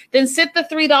besties, then sit the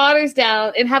 3 daughters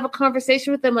down and have a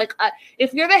conversation with them.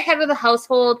 If you're the head of the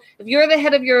household, if you're the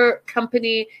head of your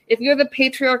company, if you're the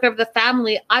patriarch of the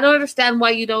family, I don't understand why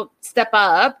you don't step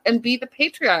up and be the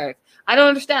patriarch. I don't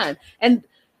understand. And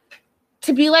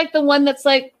to be the one that's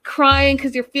crying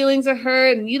because your feelings are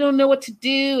hurt and you don't know what to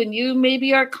do and you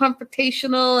maybe are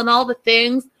confrontational and all the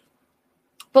things.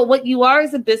 But what you are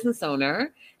is a business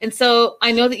owner. And so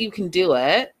I know that you can do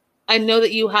it. I know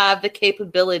that you have the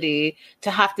capability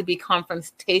to have to be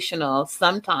confrontational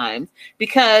sometimes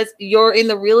because you're in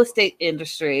the real estate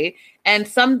industry. And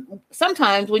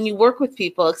sometimes when you work with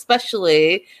people,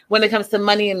 especially when it comes to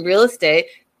money and real estate,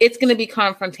 it's going to be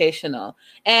confrontational.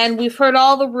 And we've heard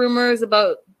all the rumors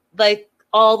about like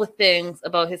all the things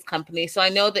about his company. So I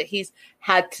know that he's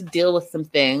had to deal with some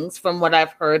things from what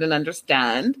I've heard and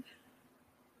understand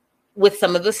with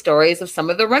some of the stories of some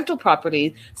of the rental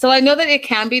properties. So I know that it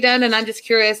can be done, and I'm just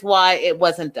curious why it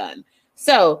wasn't done.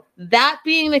 So that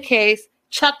being the case,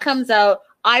 Chuck comes out.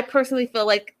 I personally feel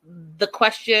like the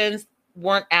questions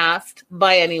weren't asked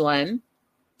by anyone.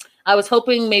 I was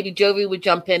hoping maybe Jovi would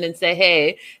jump in and say,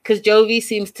 hey, because Jovi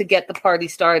seems to get the party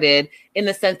started in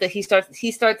the sense that he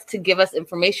starts to give us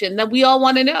information that we all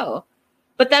want to know.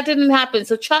 But that didn't happen.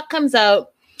 So Chuck comes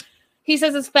out. He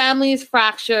says his family is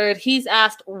fractured. He's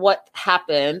asked what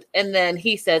happened. And then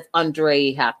he says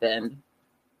Andre happened.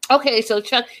 Okay, so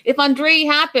Chuck, if Andre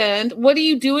happened, what are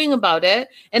you doing about it?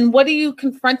 And what are you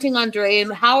confronting Andre?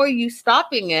 And how are you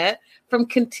stopping it from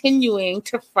continuing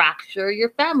to fracture your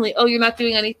family? Oh, you're not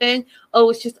doing anything? Oh,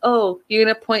 it's just, you're going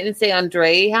to point and say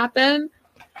Andre happened?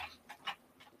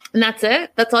 And that's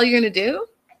it? That's all you're going to do?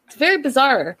 It's very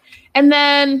bizarre. And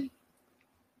then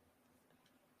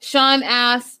Sean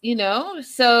asks,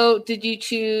 so did you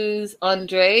choose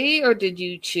Andre or did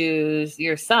you choose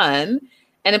your son?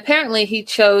 And apparently he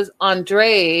chose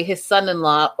Andre, his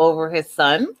son-in-law, over his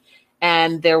son.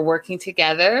 And they're working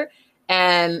together.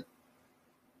 And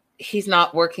he's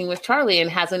not working with Charlie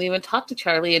and hasn't even talked to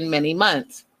Charlie in many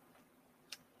months.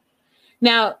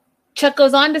 Now, Chuck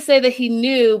goes on to say that he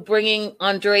knew bringing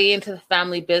Andre into the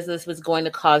family business was going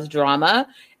to cause drama.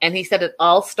 And he said it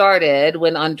all started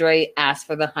when Andre asked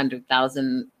for the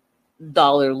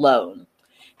 $100,000 loan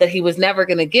that he was never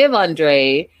going to give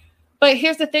Andre. But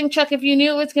here's the thing, Chuck, if you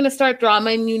knew it was going to start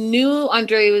drama and you knew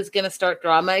Andre was going to start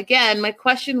drama, again, my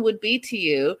question would be to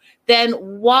you, then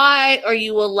why are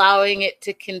you allowing it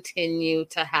to continue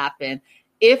to happen?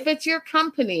 If it's your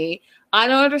company, I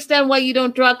don't understand why you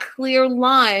don't draw clear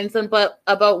lines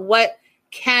about what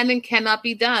can and cannot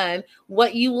be done,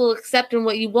 what you will accept and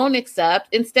what you won't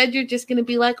accept. Instead, you're just going to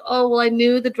be like, oh, well, I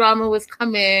knew the drama was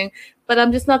coming, but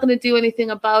I'm just not going to do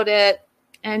anything about it.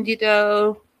 And,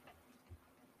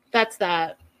 that's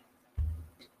that.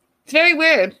 It's very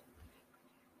weird.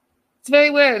 It's very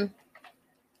weird.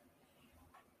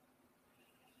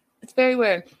 It's very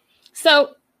weird.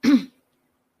 So then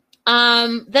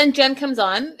Jen comes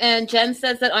on, and Jen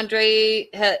says that Andre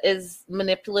is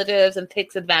manipulative and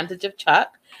takes advantage of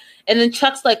Chuck. And then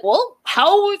Chuck's like, well,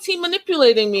 how is he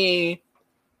manipulating me?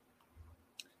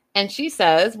 And she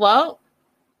says, well,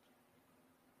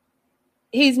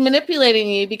 he's manipulating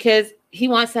you because he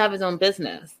wants to have his own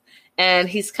business. And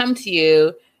he's come to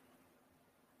you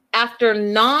after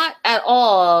not at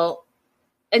all.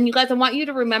 And you guys, I want you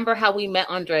to remember how we met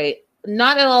Andre,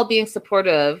 not at all being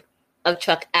supportive of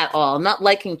Chuck at all, not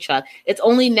liking Chuck. It's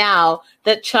only now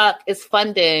that Chuck is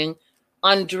funding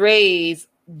Andre's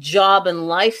job and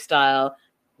lifestyle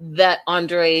that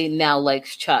Andre now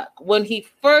likes Chuck. When he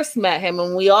first met him,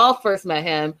 when we all first met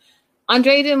him,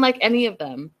 Andre didn't like any of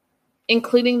them,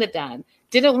 including the dad.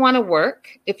 Didn't want to work,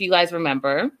 if you guys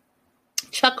remember.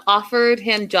 Chuck offered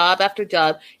him job after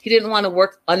job. He didn't want to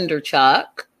work under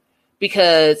Chuck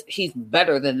because he's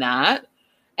better than that.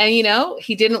 And, he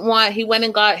went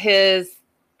and got his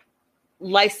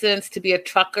license to be a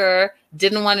trucker.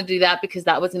 Didn't want to do that because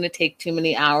that was going to take too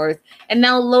many hours. And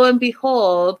now, lo and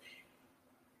behold,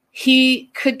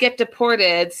 he could get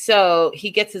deported. So he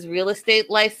gets his real estate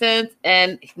license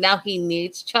and now he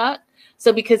needs Chuck.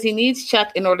 So because he needs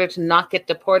Chuck in order to not get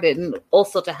deported and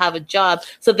also to have a job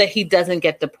so that he doesn't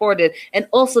get deported. And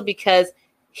also because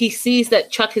he sees that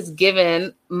Chuck has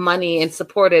given money and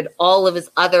supported all of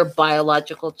his other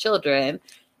biological children.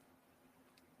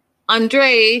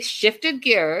 Andre shifted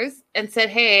gears and said,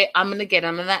 hey, I'm going to get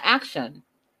on that action.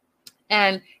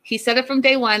 And he said it from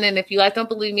day one. And if you guys don't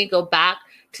believe me, go back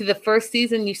to the first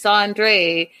season you saw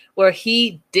Andre where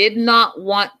he did not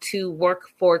want to work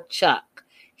for Chuck.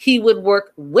 He would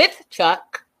work with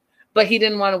Chuck, but he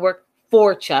didn't want to work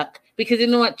for Chuck because he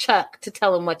didn't want Chuck to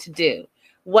tell him what to do.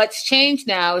 What's changed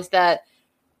now is that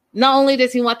not only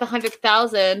does he want the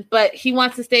 $100,000, but he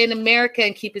wants to stay in America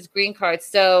and keep his green card.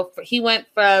 So he went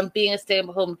from being a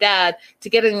stay-at-home dad to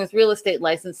getting his real estate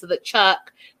license so that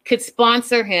Chuck could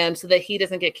sponsor him so that he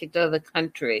doesn't get kicked out of the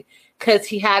country because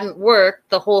he hadn't worked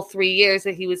the whole 3 years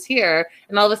that he was here,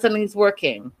 and all of a sudden he's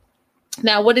working.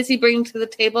 Now, what is he bringing to the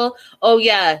table? Oh,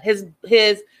 yeah, his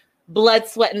blood,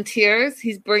 sweat, and tears.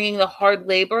 He's bringing the hard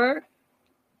labor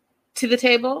to the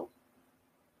table.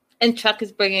 And Chuck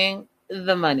is bringing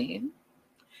the money.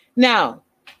 Now,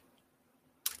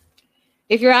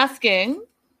 if you're asking,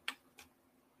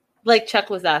 like Chuck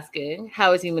was asking,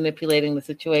 how is he manipulating the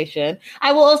situation?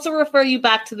 I will also refer you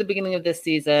back to the beginning of this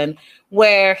season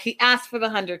where he asked for the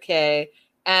 100K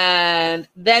and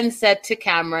then said to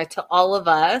camera, to all of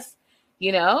us,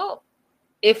 you know,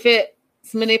 if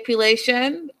it's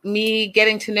manipulation, me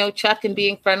getting to know Chuck and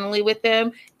being friendly with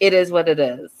him, it is what it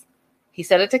is. He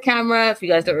said it to camera. If you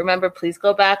guys don't remember, please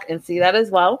go back and see that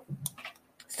as well.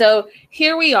 So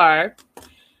here we are.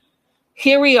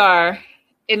 Here we are.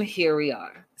 And here we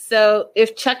are. So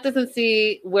if Chuck doesn't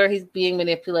see where he's being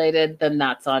manipulated, then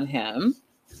that's on him.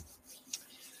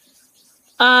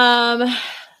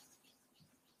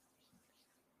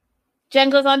 Jen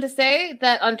goes on to say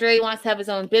that Andre wants to have his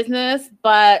own business,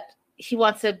 but he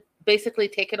wants to basically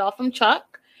take it all from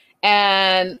Chuck.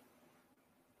 And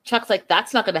Chuck's like,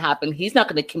 that's not going to happen. He's not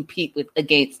going to compete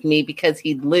against me because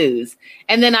he'd lose.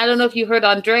 And then I don't know if you heard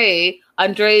Andre.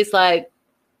 Andre's like,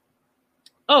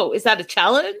 oh, is that a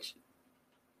challenge?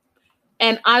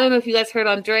 And I don't know if you guys heard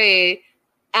Andre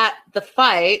at the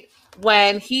fight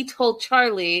when he told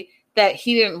Charlie that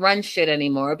he didn't run shit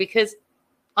anymore because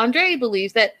Andre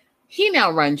believes that he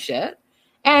now runs shit.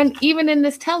 And even in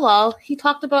this tell-all, he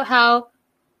talked about how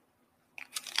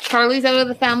Charlie's out of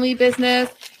the family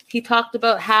business. He talked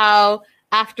about how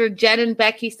after Jen and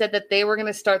Becky said that they were going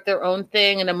to start their own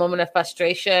thing in a moment of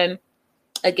frustration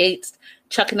against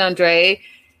Chuck and Andre,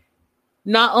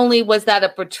 not only was that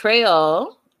a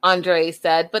betrayal, Andre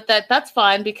said, but that's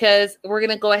fine because we're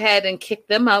going to go ahead and kick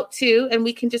them out too, and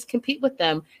we can just compete with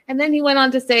them. And then he went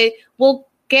on to say, we'll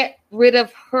get rid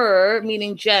of her,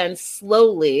 meaning Jen,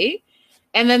 slowly.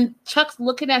 And then Chuck's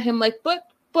looking at him like,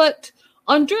 but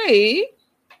Andre,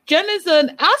 Jen is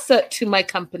an asset to my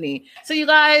company. So you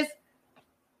guys,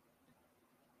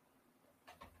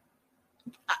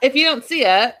 if you don't see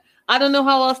it, I don't know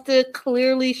how else to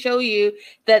clearly show you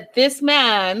that this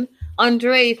man,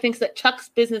 Andre, thinks that Chuck's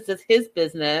business is his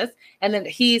business and that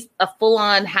he's a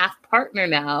full-on half partner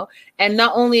now. And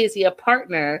not only is he a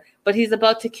partner, but he's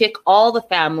about to kick all the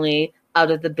family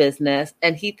out of the business.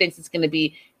 And he thinks it's going to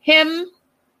be him,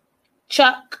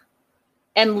 Chuck,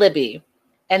 and Libby.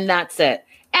 And that's it.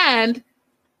 And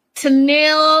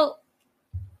to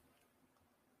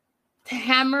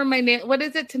hammer my nail, what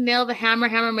is it? To nail the hammer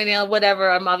my nail,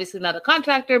 whatever. I'm obviously not a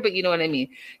contractor, but you know what I mean.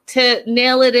 To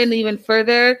nail it in even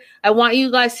further, I want you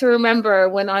guys to remember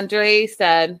when Andre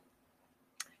said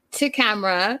to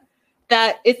camera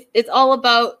that it's all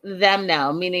about them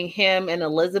now, meaning him and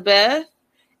Elizabeth,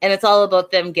 and it's all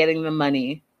about them getting the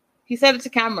money. He said it to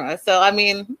camera. So, I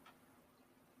mean,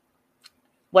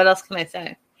 what else can I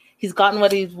say? He's gotten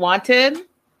what he's wanted.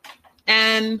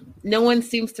 And no one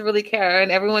seems to really care.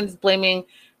 And everyone's blaming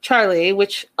Charlie,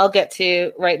 which I'll get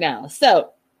to right now.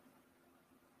 So,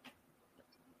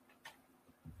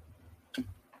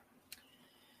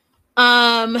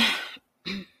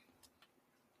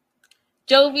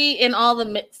 Jovi, in all the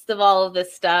midst of all of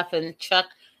this stuff, and Chuck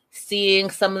seeing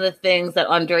some of the things that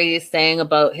Andre is saying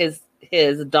about his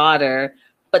daughter,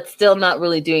 but still not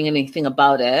really doing anything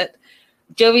about it.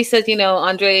 Jovi says, you know,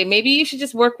 Andre, maybe you should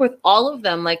just work with all of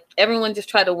them. Like, everyone just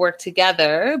try to work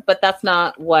together, but that's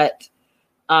not what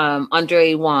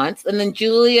Andre wants. And then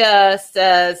Julia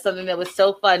says something that was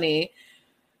so funny.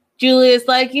 Julia's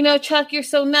like, you know, Chuck, you're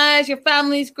so nice. Your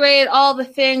family's great, all the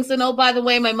things. And oh, by the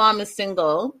way, my mom is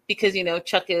single because, you know,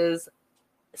 Chuck is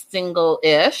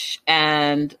single-ish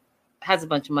and has a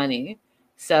bunch of money.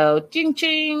 So, ching,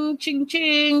 ching, ching,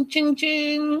 ching, ching,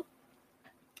 ching.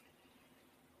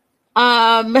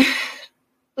 It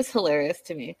was hilarious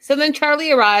to me. So then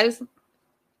Charlie arrives.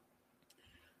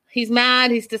 He's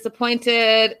mad, he's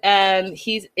disappointed, and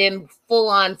he's in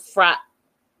full-on frat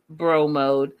bro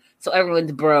mode. So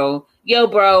everyone's bro. Yo,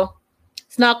 bro.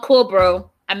 It's not cool, bro.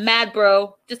 I'm mad,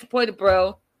 bro. Disappointed,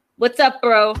 bro. What's up,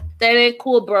 bro? That ain't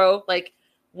cool, bro. Like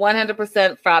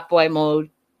 100% frat boy mode.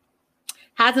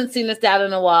 Hasn't seen his dad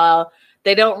in a while.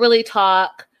 They don't really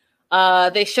talk.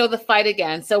 They show the fight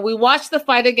again. So we watch the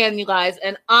fight again, you guys.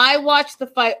 And I watched the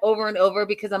fight over and over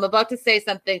because I'm about to say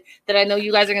something that I know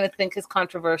you guys are going to think is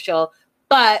controversial.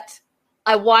 But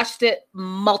I watched it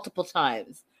multiple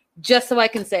times just so I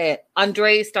can say it.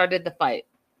 Andre started the fight.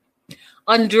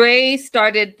 Andre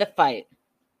started the fight.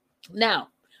 Now,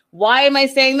 why am I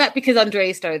saying that? Because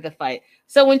Andre started the fight.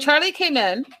 So when Charlie came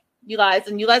in, you guys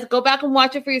go back and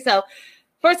watch it for yourself.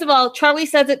 First of all, Charlie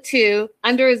says it too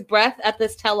under his breath at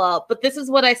this tell-all, but this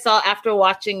is what I saw after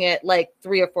watching it like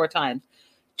 3 or 4 times.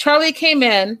 Charlie came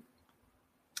in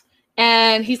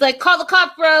and he's like, call the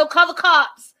cops, bro, call the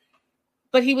cops.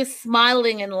 But he was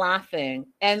smiling and laughing.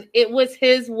 And it was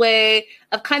his way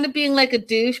of kind of being like a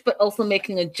douche, but also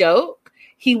making a joke.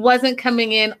 he wasn't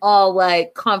coming in all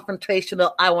like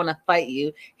confrontational, I want to fight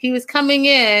you. He was coming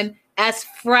in as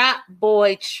frat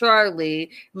boy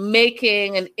Charlie,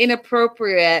 making an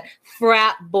inappropriate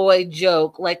frat boy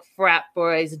joke like frat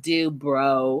boys do,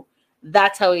 bro.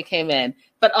 That's how he came in.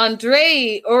 But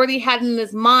Andre already had in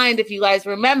his mind, if you guys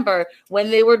remember,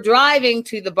 when they were driving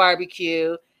to the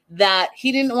barbecue, that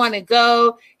he didn't want to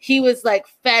go. He was like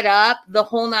fed up, the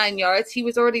whole 9 yards. He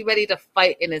was already ready to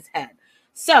fight in his head.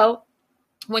 So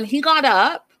when he got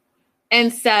up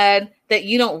and said that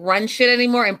you don't run shit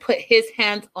anymore and put his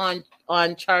hands on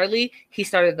Charlie, he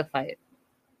started the fight.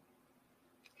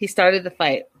 He started the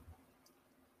fight.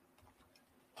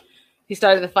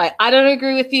 I don't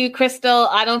agree with you, Crystal.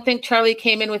 I don't think Charlie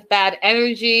came in with bad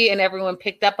energy and everyone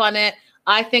picked up on it.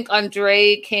 I think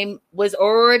Andre was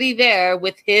already there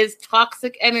with his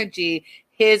toxic energy,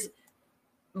 his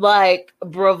like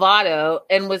bravado,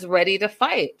 and was ready to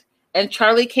fight. And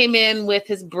Charlie came in with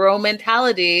his bro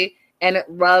mentality, and it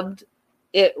rubbed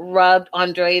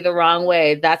Andre the wrong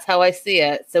way. That's how I see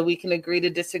it. So we can agree to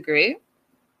disagree,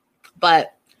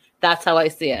 but that's how I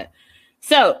see it.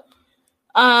 So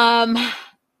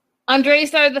Andre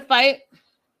started the fight.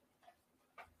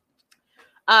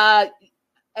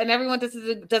 And everyone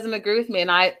doesn't agree with me, and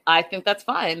I think that's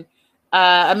fine.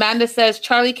 Amanda says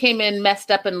Charlie came in messed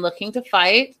up and looking to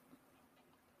fight.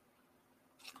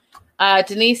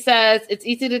 Denise says it's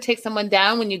easy to take someone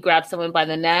down when you grab someone by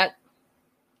the neck.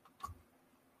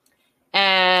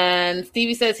 And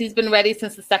Stevie says he's been ready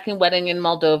since the second wedding in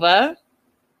Moldova.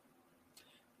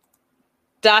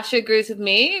 Dasha agrees with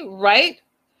me, right?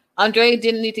 Andre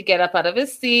didn't need to get up out of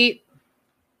his seat.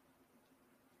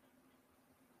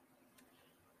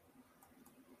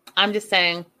 I'm just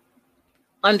saying,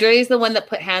 Andre is the one that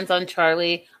put hands on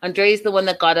Charlie. Andre is the one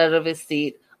that got out of his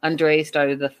seat. Andre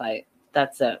started the fight.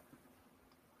 That's it.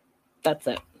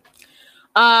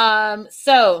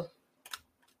 So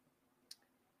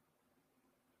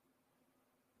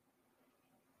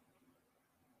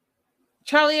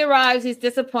Charlie arrives. He's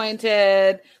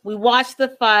disappointed. We watch the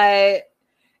fight,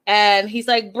 and he's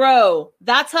like, bro,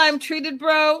 that's how I'm treated,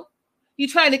 bro? You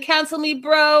trying to cancel me,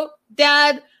 bro?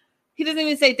 Dad? He doesn't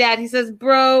even say dad. He says,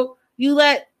 bro, you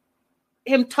let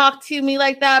him talk to me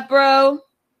like that, bro?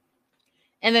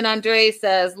 And then Andre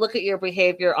says, look at your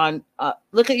behavior and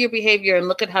look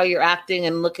at how you're acting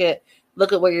and look at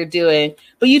what you're doing.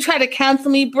 But you try to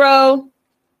cancel me, bro?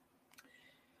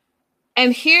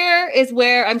 And here is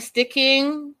where I'm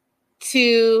sticking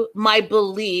to my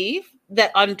belief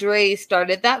that Andre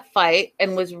started that fight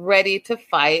and was ready to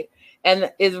fight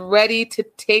and is ready to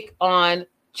take on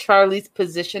Charlie's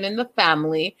position in the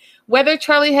family. Whether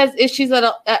Charlie has issues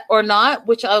or not,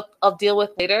 which I'll deal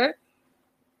with later.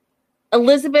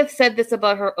 Elizabeth said this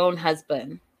about her own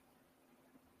husband.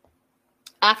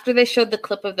 After they showed the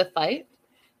clip of the fight,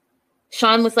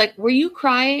 Sean was like, were you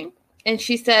crying? And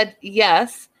she said,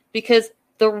 yes, because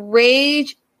the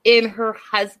rage in her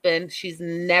husband, she's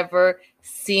never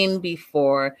seen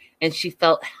before, and she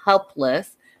felt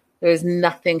helpless. There's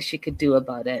nothing she could do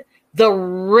about it. The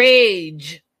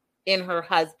rage in her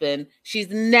husband, she's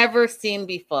never seen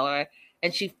before,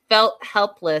 and she felt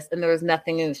helpless, and there was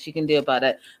nothing she can do about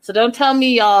it. So don't tell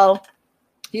me, y'all.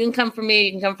 You can come for me.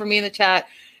 You can come for me in the chat.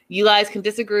 You guys can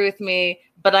disagree with me,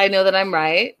 but I know that I'm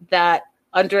right, that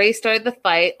Andre started the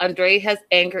fight. Andre has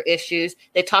anger issues.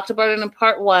 They talked about it in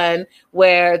part 1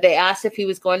 where they asked if he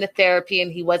was going to therapy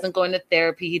and he wasn't going to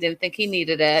therapy. He didn't think he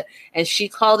needed it. And she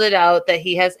called it out that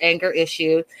he has anger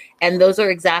issues. And those are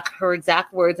her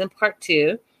exact words in part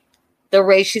 2. The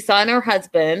rage she saw in her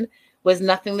husband was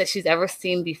nothing that she's ever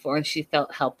seen before, and she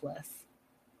felt helpless.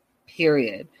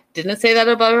 Period. Didn't say that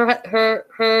about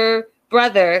her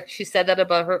brother. She said that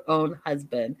about her own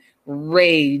husband.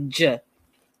 Rage.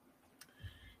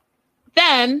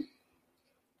 Then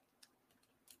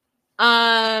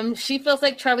she feels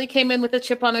like Charlie came in with a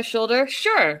chip on his shoulder.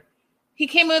 Sure. He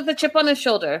came in with a chip on his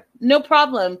shoulder. No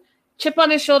problem. Chip on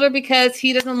his shoulder because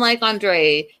he doesn't like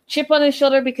Andre. Chip on his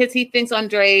shoulder because he thinks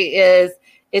Andre is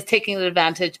taking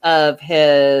advantage of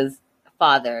his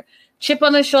father. Chip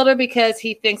on his shoulder because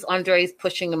he thinks Andre is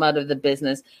pushing him out of the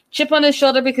business. Chip on his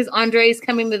shoulder because Andre is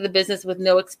coming to the business with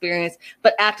no experience,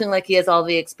 but acting like he has all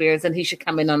the experience and he should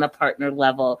come in on a partner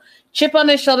level. Chip on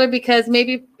his shoulder because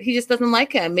maybe he just doesn't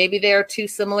like him. Maybe they are too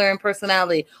similar in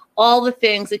personality. All the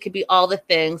things, it could be all the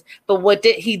things. But what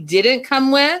he didn't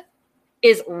come with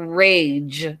is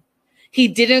rage. He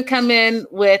didn't come in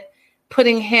with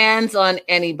putting hands on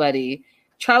anybody.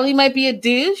 Charlie might be a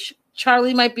douche.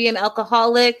 Charlie might be an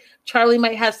alcoholic. Charlie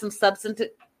might have some substance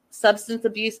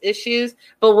abuse issues,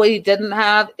 but what he didn't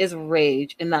have is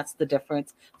rage, and that's the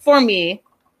difference. For me,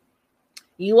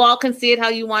 You all can see it how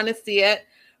you want to see it.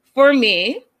 For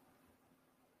me,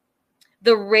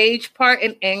 the rage part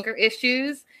and anger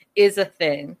issues is a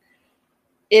thing.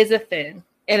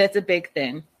 And it's a big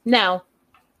thing. Now,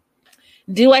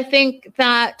 do I think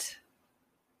that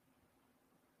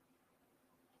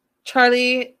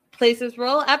Charlie plays his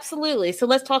role? Absolutely. So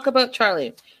let's talk about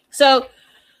Charlie. So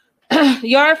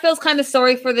Yara feels kind of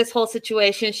sorry for this whole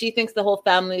situation. She thinks the whole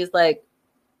family is like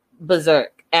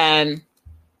berserk. And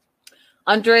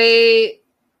Andre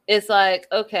is like,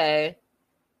 okay,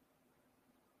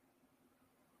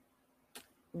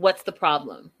 what's the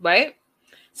problem, right?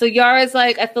 So Yara's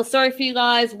like, I feel sorry for you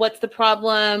guys. What's the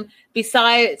problem?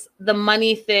 Besides the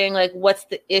money thing, like, what's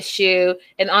the issue?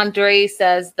 And Andre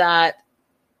says that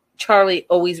Charlie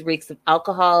always reeks of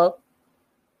alcohol.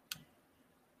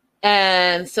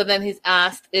 And so then he's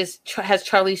asked, has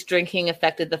Charlie's drinking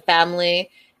affected the family?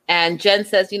 And Jen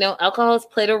says, alcohol has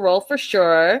played a role for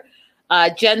sure.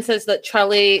 Jen says that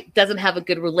Charlie doesn't have a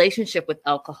good relationship with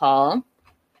alcohol.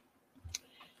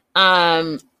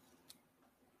 And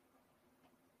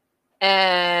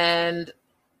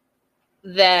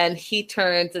then he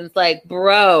turns and is like,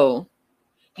 bro,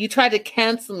 you tried to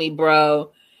cancel me,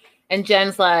 bro. And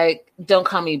Jen's like, don't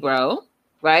call me bro,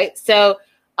 right? So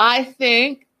I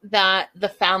think that the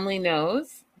family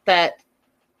knows that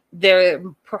there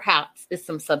perhaps is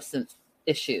some substance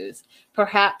issues.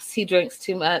 Perhaps he drinks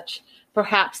too much.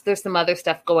 Perhaps there's some other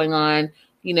stuff going on.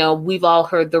 We've all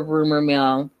heard the rumor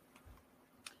mill.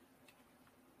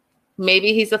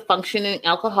 Maybe he's a functioning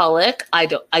alcoholic. I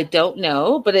don't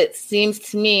know, but it seems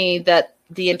to me that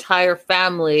the entire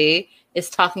family is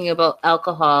talking about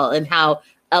alcohol and how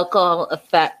alcohol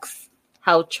affects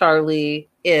how Charlie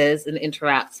is and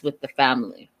interacts with the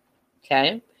family.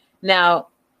 Okay. Now,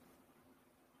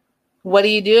 what do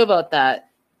you do about that?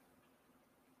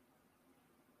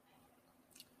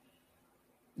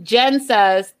 Jen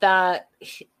says that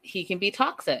he can be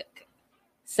toxic.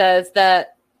 Says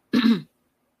that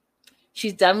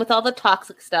she's done with all the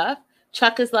toxic stuff.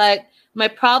 Chuck is like, my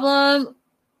problem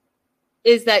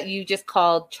is that you just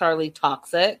called Charlie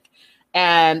toxic.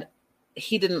 And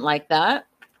he didn't like that.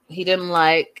 He didn't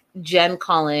like Jen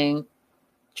calling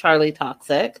Charlie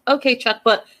toxic. Okay, Chuck.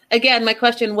 But again, my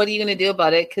question, what are you going to do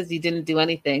about it? Because you didn't do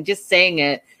anything. Just saying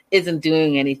it isn't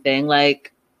doing anything.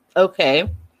 Like, okay.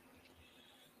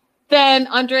 Then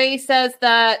Andre says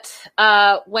that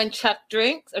when Charlie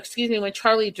drinks,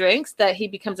 that he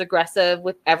becomes aggressive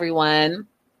with everyone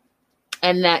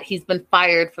and that he's been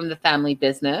fired from the family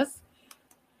business.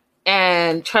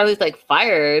 And Charlie's like,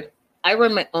 fired? I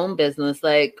run my own business.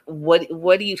 Like, what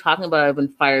are you talking about? I've been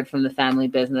fired from the family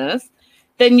business.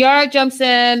 Then Yara jumps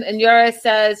in and Yara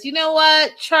says, you know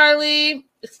what, Charlie?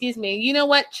 You know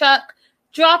what, Chuck?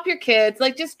 Drop your kids.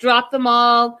 Like, just drop them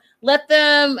all. Let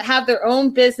them have their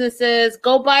own businesses.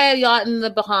 Go buy a yacht in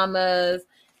the Bahamas.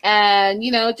 And,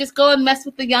 just go and mess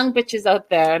with the young bitches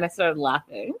out there. And I started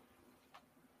laughing.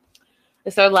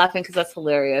 Because that's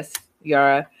hilarious,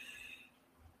 Yara.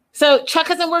 So Chuck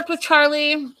hasn't worked with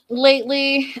Charlie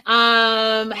lately.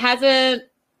 Hasn't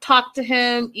talked to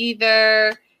him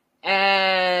either.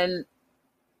 And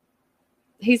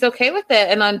he's okay with it.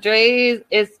 And Andre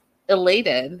is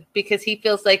elated because he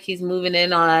feels like he's moving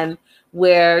in on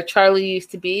where Charlie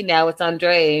used to be. Now it's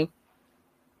Andre.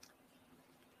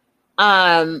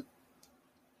 And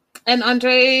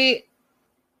Andre,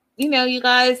 you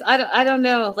guys, I don't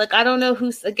know. Like, I don't know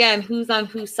who's on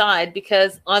whose side,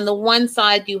 because on the one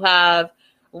side you have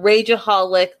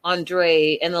rageaholic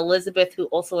Andre and Elizabeth, who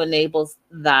also enables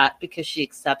that because she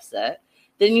accepts it.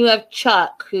 Then you have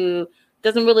Chuck, who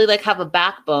doesn't really have a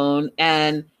backbone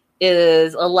and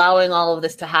is allowing all of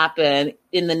this to happen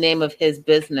in the name of his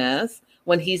business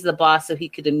when he's the boss, so he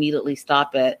could immediately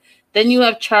stop it. Then you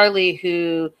have Charlie,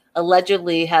 who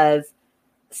allegedly has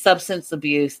substance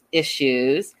abuse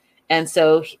issues. And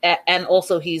so, and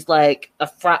also he's like a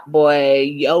frat boy,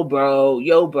 yo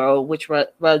bro, which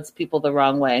rubs people the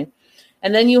wrong way.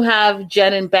 And then you have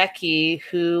Jen and Becky,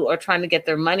 who are trying to get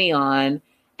their money on,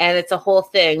 and it's a whole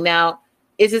thing. Now,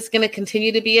 is this going to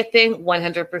continue to be a thing?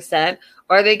 100%.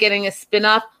 Are they getting a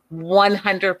spinoff?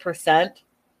 100%.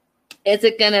 Is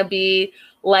it going to be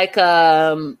like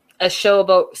a show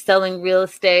about selling real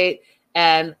estate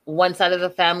and one side of the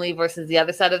family versus the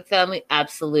other side of the family?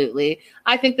 Absolutely.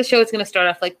 I think the show is going to start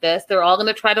off like this. They're all going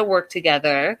to try to work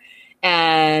together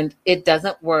and it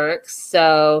doesn't work.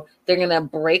 So they're going to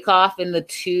break off in the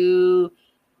two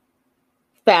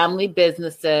family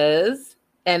businesses,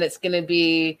 and it's going to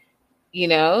be,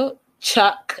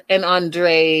 Chuck and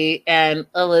Andre and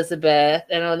Elizabeth.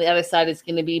 And on the other side, it's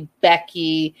going to be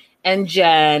Becky and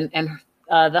Jen and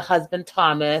the husband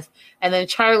Thomas, and then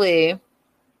Charlie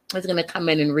is going to come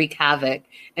in and wreak havoc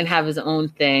and have his own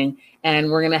thing, and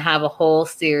we're going to have a whole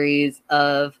series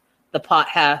of the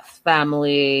Pothouse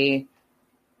family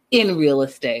in real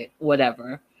estate,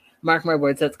 whatever. Mark my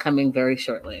words, that's coming very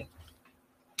shortly.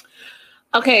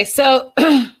 Okay, so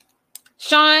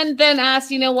Sean then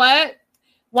asked, you know what?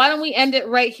 Why don't we end it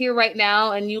right here, right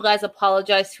now, and you guys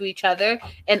apologize to each other?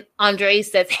 And Andre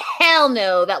says, hell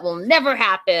no, that will never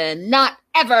happen. Not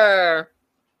ever.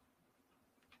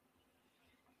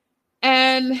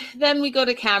 And then we go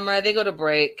to camera. They go to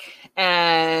break.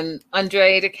 And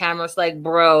Andre to camera's like,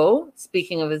 bro,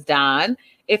 speaking of his dad,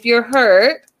 if you're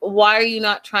hurt, why are you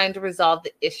not trying to resolve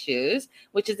the issues?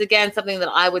 Which is, again, something that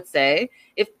I would say.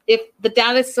 If the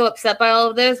dad is so upset by all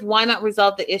of this, why not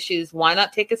resolve the issues? Why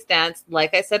not take a stance,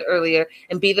 like I said earlier,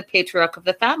 and be the patriarch of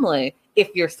the family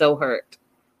if you're so hurt?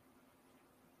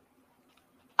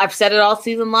 I've said it all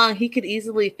season long. He could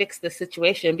easily fix the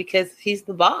situation because he's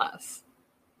the boss.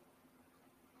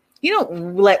 You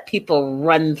don't let people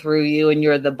run through you and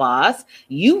you're the boss.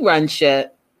 You run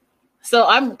shit. So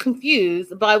I'm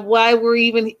confused by why we're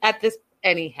even at this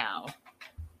anyhow.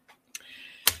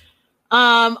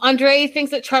 Andre thinks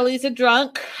that Charlie's a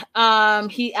drunk.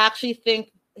 He actually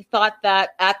thought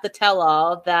that at the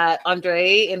tell-all that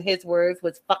Andre, in his words,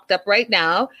 was fucked up right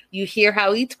now. You hear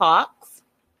how he talks.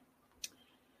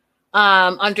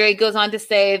 Andre goes on to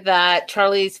say that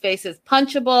Charlie's face is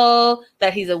punchable,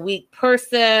 that he's a weak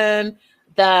person,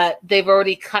 that they've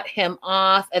already cut him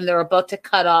off and they're about to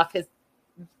cut off his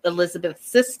Elizabeth's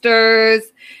sisters,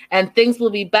 and things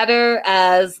will be better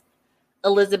as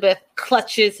Elizabeth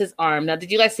clutches his arm. Now,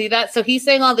 did you guys see that? So he's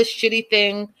saying all this shitty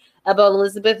thing about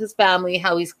Elizabeth's family,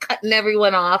 how he's cutting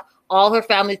everyone off. All her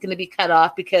family's going to be cut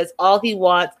off because all he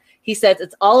wants, he says,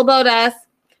 it's all about us.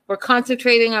 We're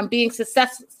concentrating on being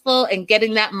successful and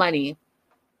getting that money.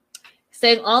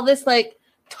 Saying all this like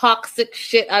toxic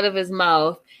shit out of his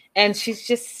mouth. And she's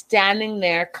just standing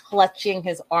there clutching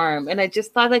his arm. And I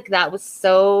just thought like that was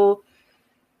so,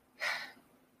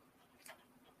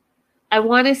 I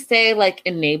want to say like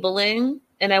enabling.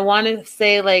 And I want to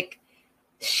say like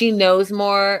she knows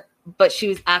more, but she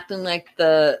was acting like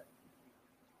the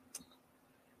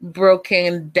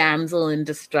broken damsel in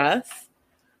distress.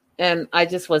 And I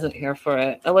just wasn't here for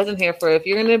it. I wasn't here for it. If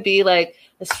you're going to be like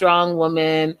a strong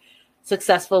woman,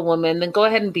 successful woman, then go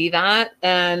ahead and be that.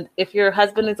 And if your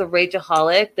husband is a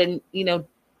rageaholic, then, you know,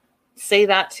 say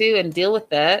that too and deal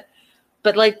with it.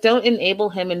 But like, don't enable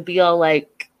him and be all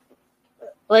like,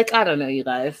 I don't know, you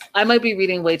guys. I might be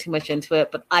reading way too much into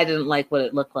it, but I didn't like what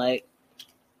it looked like.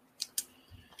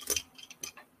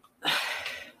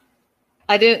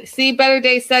 I didn't see Better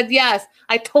Day said, yes,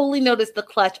 I totally noticed the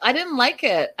clutch. I didn't like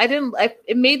it.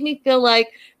 It made me feel like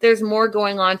there's more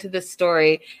going on to this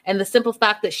story. And the simple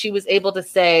fact that she was able to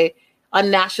say on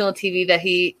national TV that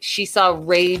she saw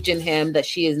rage in him that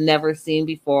she has never seen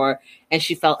before. And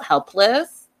she felt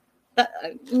helpless. I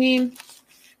mean,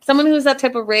 someone who has that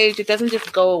type of rage, it doesn't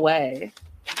just go away.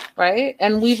 Right.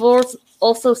 And we've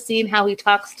also seen how he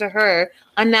talks to her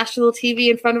on national TV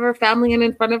in front of her family and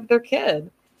in front of their kid.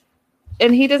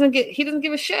 And he doesn't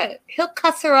give a shit. He'll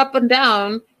cuss her up and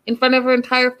down in front of her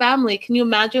entire family. Can you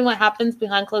imagine what happens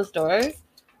behind closed doors?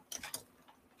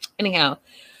 Anyhow.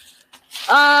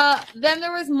 Then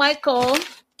there was Michael.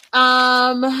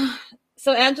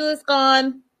 So Angela's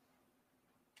gone.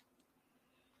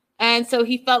 And so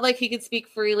he felt like he could speak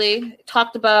freely.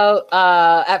 Talked about,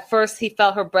 at first he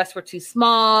felt her breasts were too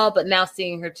small, but now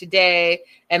seeing her today,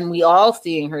 and we all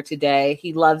seeing her today,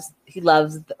 he loves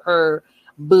her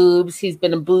boobs. He's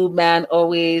been a boob man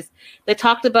always. They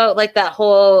talked about like that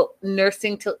whole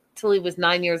nursing till he was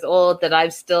 9 years old that I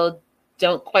still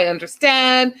don't quite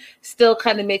understand. Still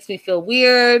kind of makes me feel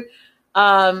weird.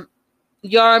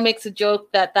 Yara makes a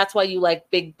joke that that's why you like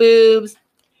big boobs.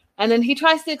 And then he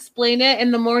tries to explain it.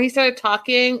 And the more he started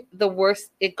talking, the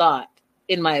worse it got,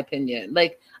 in my opinion.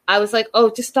 Like, I was like, oh,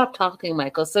 just stop talking,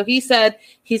 Michael. So he said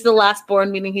he's the last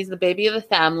born, meaning he's the baby of the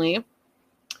family.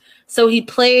 So he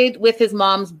played with his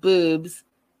mom's boobs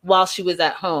while she was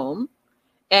at home.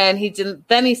 And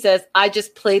then he says, I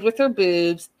just played with her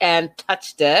boobs and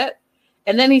touched it.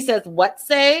 And then he says, what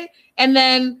say? And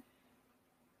then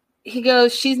he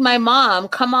goes, she's my mom.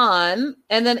 Come on.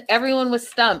 And then everyone was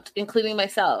stumped, including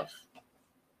myself.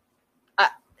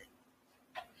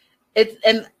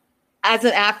 And as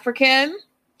an African,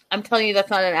 I'm telling you,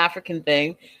 that's not an African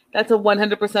thing. That's a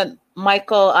 100%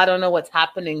 Michael, I don't know what's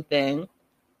happening thing.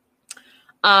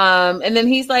 And then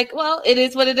he's like, well, it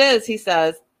is what it is, he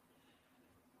says.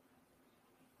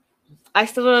 I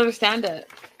still don't understand it.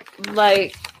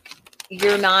 Like,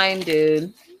 you're 9,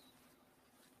 dude.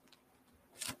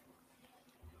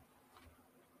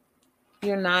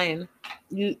 You're 9.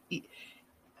 You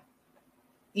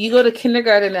go to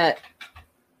kindergarten at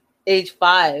age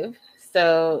 5.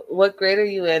 So what grade are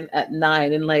you in at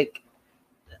 9? And like,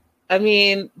 I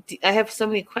mean, I have so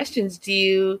many questions. Do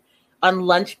you, on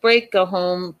lunch break, go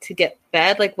home to get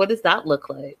fed? Like, what does that look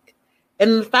like?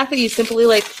 And the fact that you simply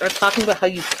like are talking about how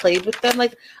you played with them,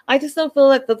 like, I just don't feel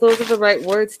like those are the right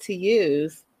words to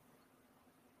use.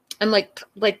 And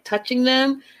like touching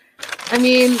them. I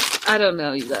mean, I don't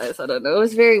know, you guys. I don't know. It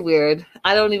was very weird.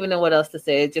 I don't even know what else to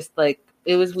say. It just like,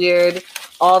 it was weird.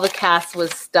 All the cast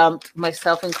was stumped,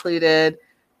 myself included.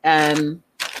 And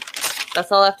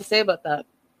that's all I have to say about that.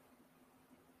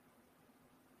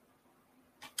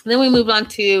 And then we moved on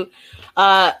to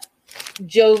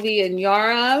Jovi and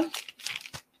Yara.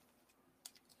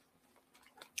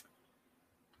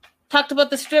 Talked about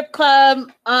the strip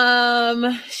club.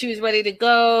 She was ready to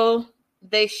go.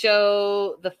 They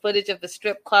show the footage of the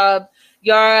strip club.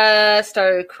 Yara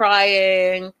started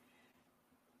crying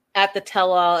at the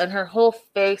tell-all, and her whole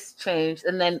face changed.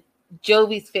 And then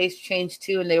Jovi's face changed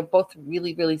too, and they were both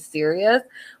really, really serious.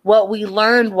 What we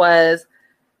learned was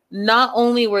not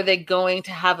only were they going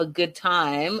to have a good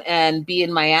time and be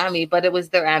in Miami, but it was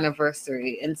their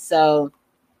anniversary. And so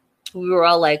we were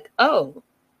all like, oh,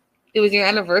 it was your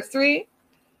anniversary?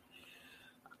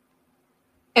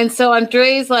 And so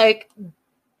Andre's like,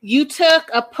 you took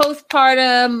a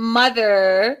postpartum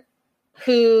mother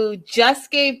who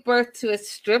just gave birth to a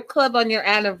strip club on your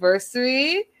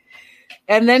anniversary.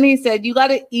 And then he said, you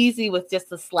got it easy with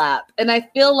just a slap. And I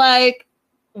feel like,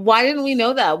 why didn't we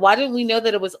know that? Why didn't we know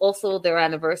that it was also their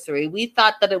anniversary? We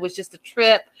thought that it was just a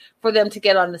trip for them to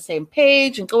get on the same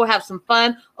page and go have some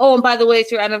fun. Oh, and by the way,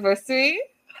 it's your anniversary.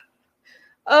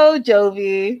 Oh,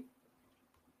 Jovi.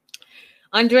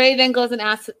 Andre then goes and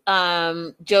asks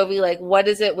Jovi, like, what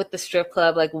is it with the strip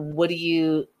club? Like, what's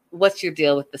your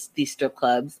deal with these strip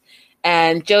clubs?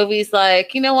 And Jovi's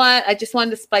like, you know what? I just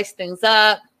wanted to spice things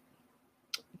up,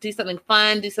 do something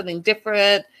fun, do something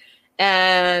different.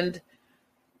 And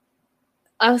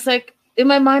I was like, in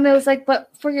my mind, I was like,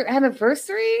 but for your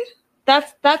anniversary?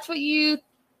 That's what you,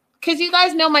 because you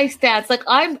guys know my stance. Like,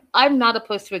 I'm not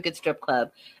opposed to a good strip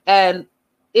club. And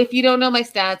if you don't know my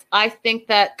stance, I think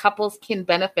that couples can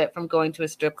benefit from going to a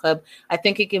strip club. I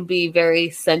think it can be very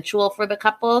sensual for the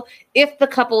couple. If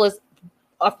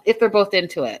they're both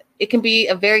into it, it can be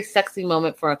a very sexy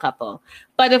moment for a couple.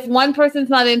 But if one person's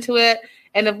not into it,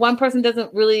 and if one person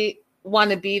doesn't really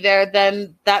want to be there,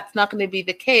 then that's not going to be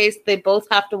the case. They both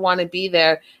have to want to be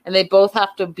there, and they both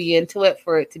have to be into it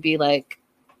for it to be like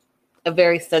a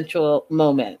very sensual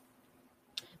moment.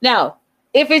 Now,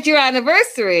 if it's your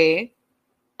anniversary,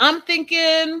 I'm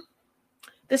thinking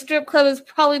the strip club is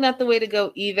probably not the way to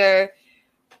go either,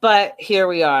 but here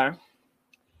we are.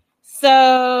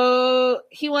 So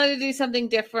he wanted to do something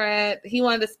different. He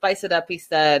wanted to spice it up, he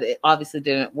said. It obviously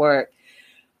didn't work.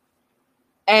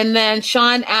 And then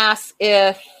Sean asked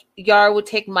if Yara would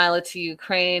take Mila to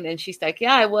Ukraine, and she's like,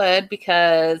 yeah, I would,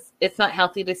 because it's not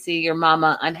healthy to see your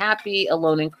mama unhappy,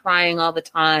 alone and crying all the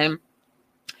time.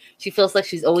 She feels like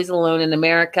she's always alone in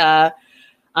America.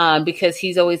 Because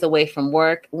he's always away from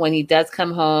work. When he does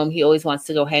come home, he always wants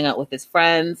to go hang out with his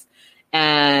friends.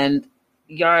 And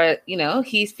Yara,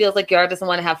 he feels like Yara doesn't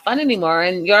want to have fun anymore.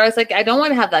 And Yara's like, I don't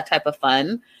want to have that type of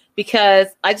fun because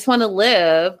I just want to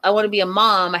live. I want to be a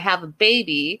mom. I have a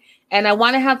baby and I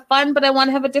want to have fun, but I want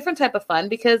to have a different type of fun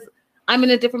because I'm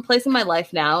in a different place in my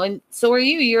life now. And so are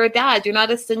you. You're a dad. You're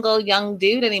not a single young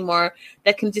dude anymore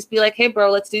that can just be like, hey, bro,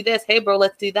 let's do this. Hey, bro,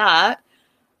 let's do that.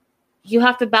 You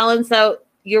have to balance out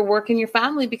your work and your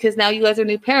family because now you guys are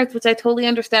new parents, which I totally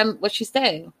understand what she's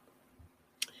saying.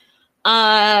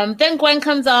 Then Gwen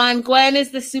comes on. Gwen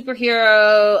is the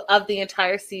superhero of the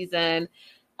entire season.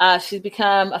 She's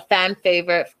become a fan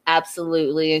favorite,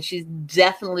 absolutely, and she's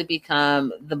definitely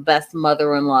become the best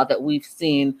mother-in-law that we've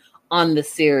seen on the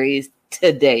series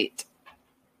to date.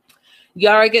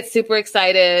 Yara gets super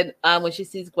excited when she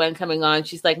sees Gwen coming on.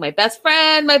 She's like, my best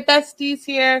friend, my bestie's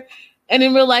here. And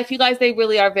in real life, you guys, they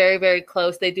really are very, very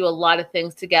close. They do a lot of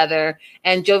things together.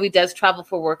 And Jovi does travel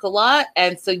for work a lot.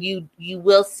 And so you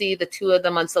will see the two of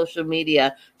them on social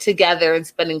media together and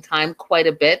spending time quite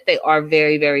a bit. They are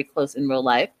very, very close in real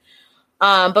life.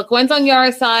 But Gwen's on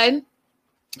Yara's side.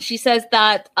 She says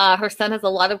that her son has a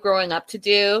lot of growing up to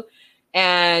do.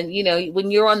 And,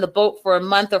 when you're on the boat for a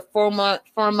month or 4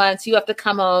 months, you have to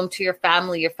come home to your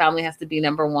family. Your family has to be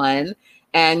number one.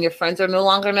 And your friends are no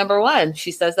longer number one.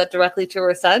 She says that directly to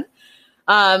her son.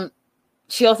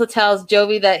 She also tells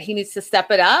Jovi that he needs to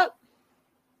step it up.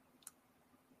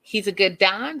 He's a good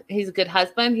dad. He's a good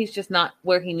husband. He's just not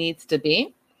where he needs to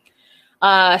be.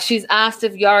 She's asked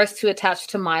if Yara's too attached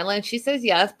to Mila, and she says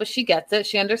yes, but she gets it.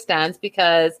 She understands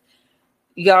because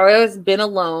Yara's been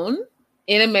alone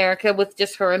in America with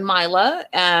just her and Mila,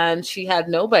 and she had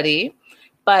nobody.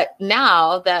 But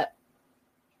now that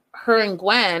her and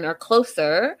Gwen are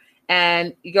closer,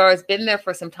 and Yara's been there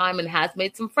for some time and has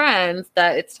made some friends,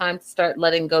 that it's time to start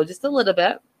letting go just a little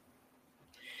bit.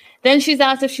 Then she's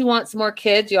asked if she wants more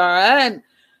kids, Yara, and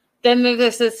then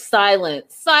there's this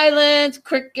silence,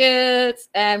 crickets,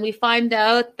 and we find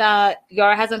out that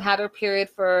Yara hasn't had her period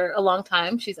for a long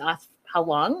time. She's asked how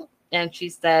long, and she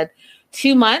said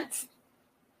 2 months.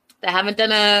 They haven't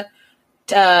done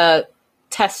a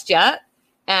test yet.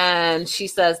 And she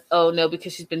says, oh, no,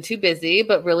 because she's been too busy.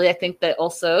 But really, I think that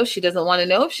also she doesn't want to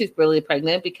know if she's really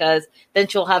pregnant because then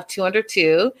she'll have 2 under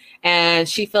 2. And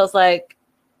she feels like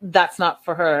that's not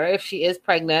for her. If she is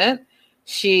pregnant,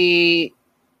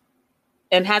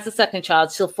 and has a second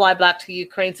child, she'll fly back to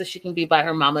Ukraine so she can be by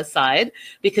her mama's side.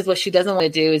 Because what she doesn't want to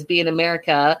do is be in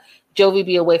America, Jovi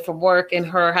be away from work, and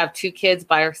her have 2 kids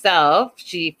by herself.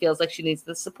 She feels like she needs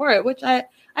the support, which I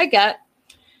get.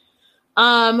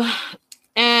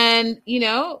 And,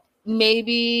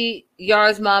 maybe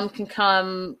Yara's mom can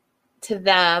come to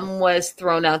them was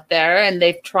thrown out there, and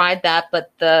they've tried that,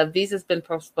 but the visa's been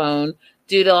postponed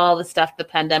due to all the stuff, the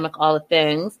pandemic, all the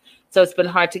things. So it's been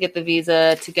hard to get the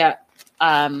visa to get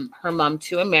her mom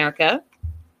to America.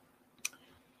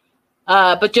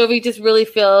 But Jovi just really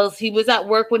feels he was at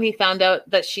work when he found out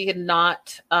that she had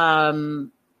not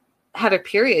had her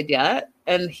period yet,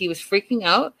 and he was freaking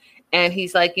out. And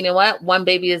he's like, you know what? 1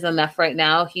 baby is enough right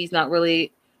now. He's not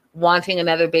really wanting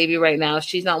another baby right now.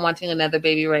 She's not wanting another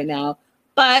baby right now.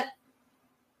 But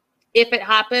if it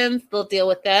happens, they'll deal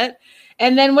with it.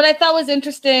 And then what I thought was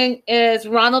interesting is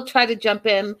Ronald tried to jump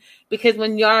in because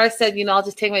when Yara said, I'll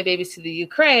just take my babies to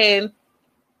Ukraine,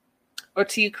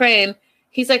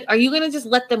 he's like, are you going to just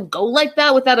let them go like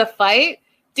that without a fight?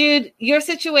 Dude, your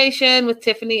situation with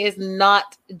Tiffany is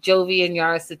not Jovi and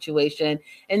Yara's situation.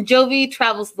 And Jovi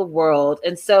travels the world.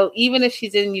 And so even if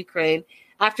she's in Ukraine,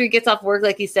 after he gets off work,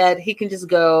 like he said, he can just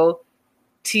go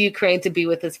to Ukraine to be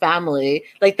with his family.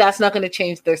 Like, that's not going to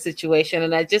change their situation.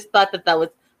 And I just thought that was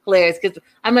hilarious because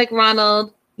I'm like,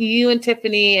 Ronald, you and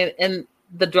Tiffany and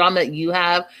the drama that you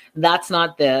have, that's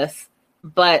not this.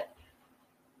 But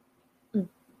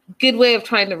good way of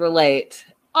trying to relate.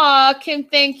 Oh, Kim,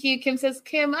 thank you. Kim says,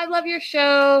 Kim, I love your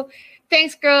show.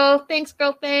 Thanks, girl. Thanks.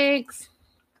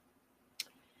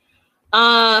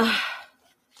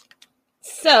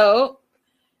 So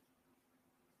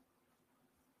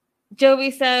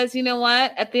Jovi says, you know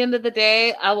what? At the end of the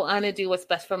day, I will want to do what's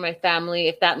best for my family.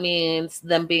 If that means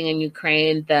them being in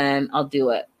Ukraine, then I'll do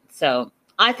it. So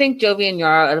I think Jovi and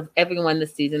Yara, out of everyone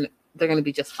this season, they're going to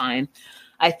be just fine.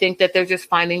 I think that they're just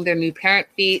finding their new parent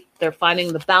feet. They're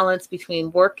finding the balance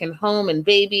between work and home and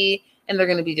baby, and they're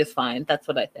going to be just fine. That's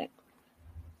what I think.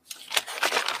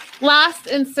 Last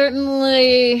and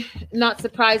certainly not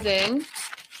surprising,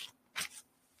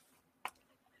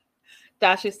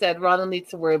 Dasha said Ronald needs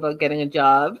to worry about getting a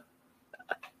job.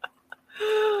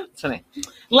 It's funny.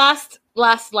 Last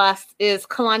is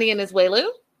Kalani and Iswelu.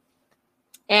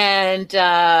 And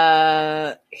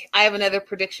I have another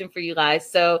prediction for you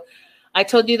guys. So I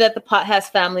told you that the Pothouse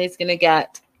family is going to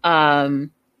get a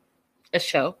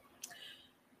show.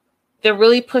 They're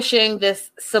really pushing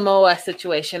this Samoa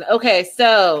situation. Okay,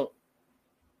 so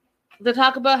they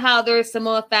talk about how they're a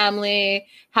Samoa family,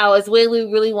 how Iswelu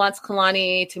really wants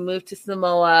Kalani to move to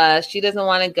Samoa. She doesn't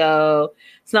want to go.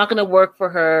 It's not going to work for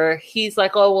her. He's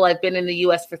like, oh, well, I've been in the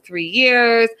U.S. for 3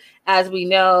 years. As we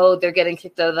know, they're getting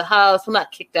kicked out of the house. Well,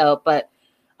 not kicked out, but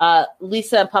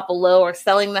Lisa and Papa Lo are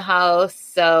selling the house,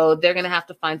 so they're going to have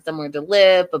to find somewhere to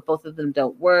live, but both of them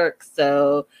don't work,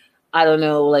 so I don't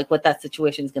know what that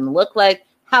situation is going to look like.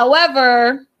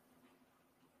 However,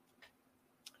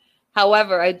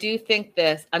 I do think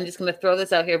this. I'm just going to throw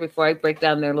this out here before I break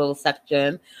down their little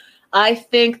section. I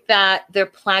think that they're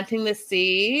planting the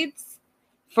seeds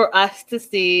for us to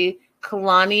see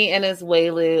Kalani and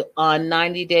Iswelu on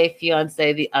 90 Day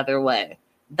Fiancé the other way.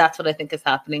 That's what I think is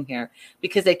happening here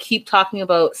because they keep talking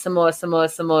about Samoa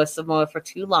for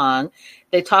too long.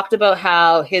 They talked about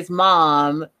how his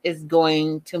mom is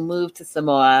going to move to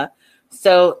Samoa.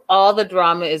 So all the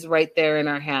drama is right there in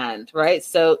our hand, right?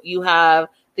 So you have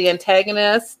the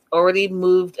antagonist already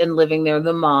moved and living there,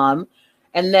 the mom.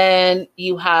 And then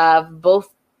you have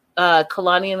both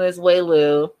Kalani and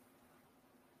Iswelu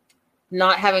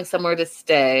not having somewhere to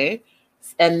stay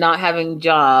and not having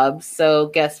jobs. So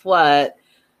guess what?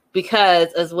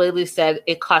 Because, as Whaley said,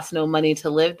 it costs no money to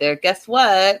live there. Guess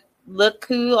what? Look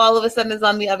who all of a sudden is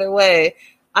on the other way.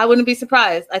 I wouldn't be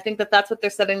surprised. I think that that's what they're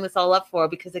setting this all up for,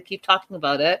 because they keep talking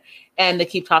about it and they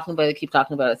keep talking about it, keep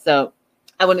talking about it. So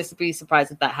I wouldn't be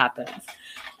surprised if that happens.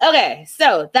 Okay,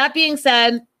 so that being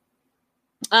said,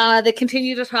 they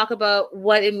continue to talk about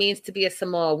what it means to be a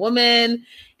Samoa woman.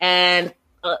 And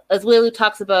Azuelu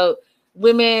talks about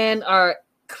women are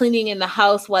cleaning in the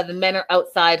house while the men are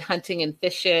outside hunting and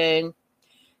fishing.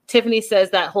 Tiffany says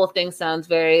that whole thing sounds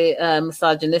very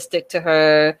misogynistic to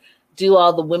her. Do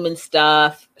all the women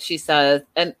stuff, she says.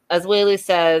 And Azuelu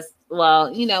says,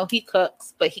 well, you know, he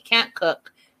cooks, but he can't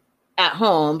cook at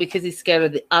home because he's scared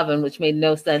of the oven, which made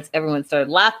no sense. Everyone started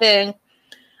laughing.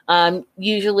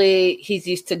 Usually he's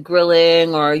used to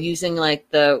grilling or using like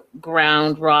the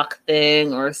ground rock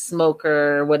thing or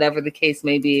smoker or whatever the case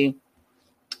may be,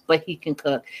 but he can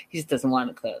cook. He just doesn't want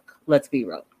to cook. Let's be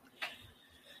real.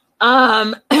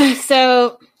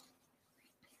 So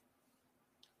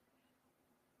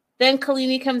then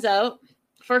Kalini comes out.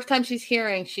 First time she's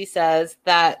hearing, she says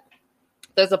that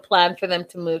there's a plan for them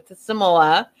to move to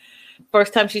Samoa.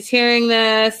 First time she's hearing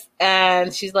this,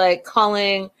 and she's like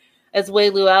calling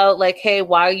Azuelu out, like, hey,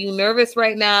 why are you nervous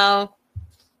right now?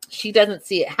 She doesn't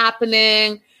see it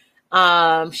happening.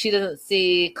 She doesn't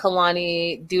see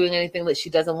Kalani doing anything that she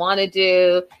doesn't want to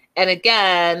do. And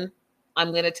again,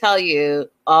 I'm going to tell you,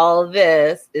 all of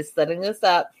this is setting us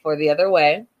up for the other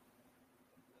way.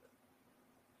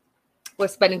 We're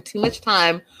spending too much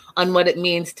time on what it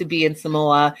means to be in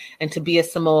Samoa and to be a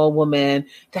Samoa woman,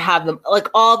 to have them, like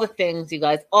all the things, you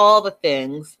guys, all the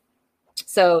things.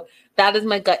 So that is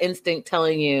my gut instinct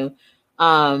telling you.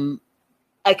 I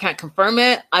can't confirm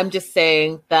it. I'm just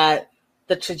saying that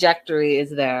the trajectory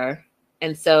is there.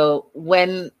 And so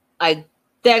when I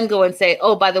then go and say,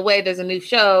 oh, by the way, there's a new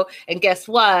show, and guess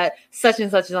what? Such and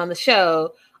such is on the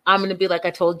show. I'm going to be like,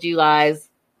 I told you guys,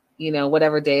 you know,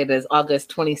 whatever day it is, August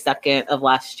 22nd of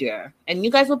last year. And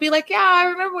you guys will be like, yeah, I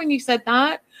remember when you said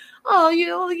that. Oh,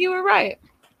 you were right.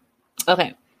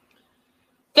 Okay.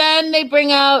 Then they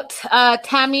bring out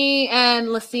Tammy and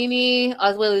Lasini,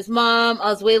 Azuelu's mom.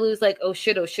 Azuelu's like, oh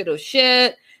shit, oh shit, oh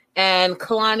shit. And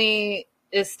Kalani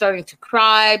is starting to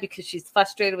cry because she's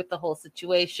frustrated with the whole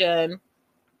situation.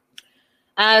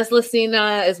 As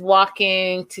Lasina is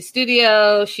walking to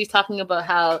studio, she's talking about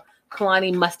how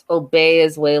Kalani must obey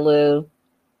Azuelu.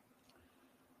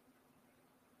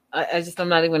 I'm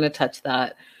not even going to touch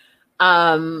that.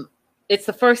 It's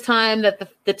the first time that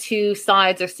the two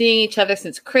sides are seeing each other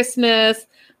since Christmas.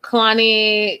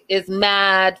 Kalani is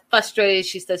mad, frustrated.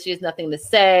 She says she has nothing to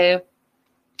say.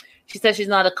 She says she's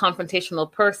not a confrontational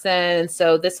person.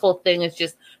 So this whole thing is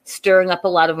just stirring up a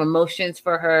lot of emotions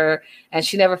for her. And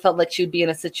she never felt like she would be in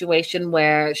a situation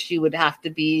where she would have to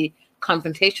be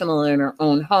confrontational in her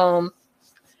own home.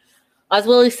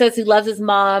 Azuelu says he loves his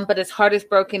mom, but his heart is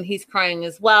broken. He's crying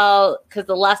as well because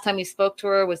the last time he spoke to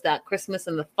her was that Christmas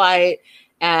in the fight.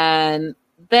 And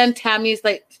then Tammy's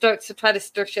like starts to try to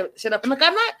stir shit up. I'm like,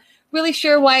 I'm not really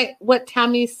sure what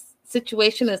Tammy's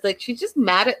situation is. Like, she's just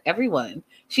mad at everyone.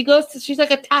 She's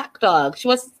like a attack dog. She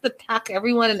wants to attack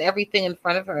everyone and everything in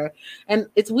front of her. And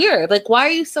it's weird. Like, why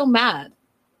are you so mad?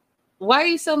 Why are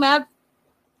you so mad?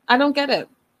 I don't get it.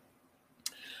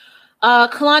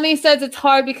 Kalani says it's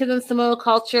hard because in Samoa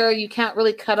culture, you can't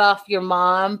really cut off your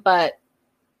mom, but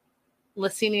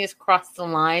Lasini has crossed the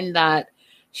line that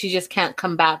she just can't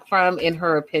come back from, in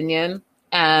her opinion.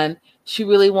 And she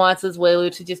really wants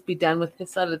Azuelu to just be done with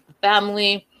his side of the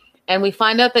family. And we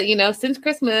find out that, you know, since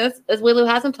Christmas, Azuelu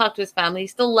hasn't talked to his family. He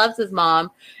still loves his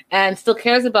mom and still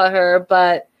cares about her.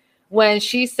 But when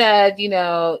she said, you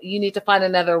know, you need to find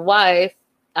another wife,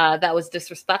 that was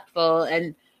disrespectful.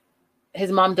 And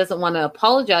his mom doesn't want to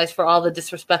apologize for all the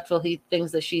disrespectful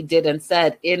things that she did and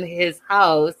said in his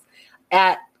house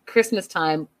at Christmas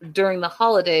time during the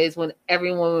holidays when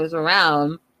everyone was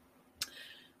around.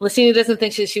 Lasini doesn't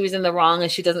think she was in the wrong,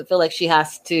 and she doesn't feel like she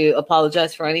has to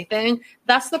apologize for anything.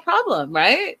 That's the problem,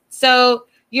 right? So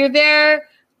you're there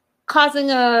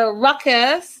causing a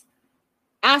ruckus,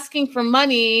 asking for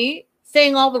money,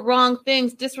 saying all the wrong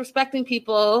things, disrespecting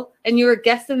people, and you're a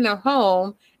guest in their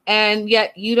home, and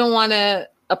yet you don't want to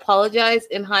apologize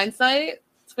in hindsight.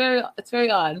 It's very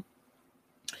odd.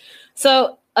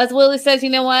 So as Willie says, you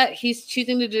know what? He's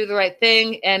choosing to do the right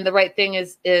thing, and the right thing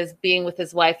is being with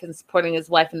his wife and supporting his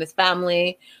wife and his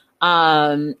family,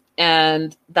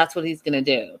 and that's what he's going to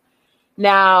do.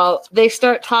 Now they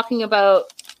start talking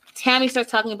about. Tammy starts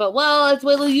talking about, well, as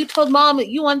Willie, you told mom that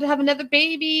you wanted to have another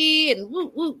baby, and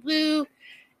woo woo woo,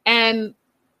 and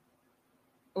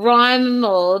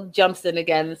Ronald jumps in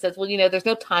again and says, well, you know, there's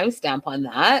no timestamp on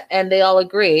that, and they all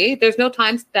agree there's no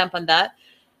timestamp on that.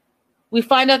 We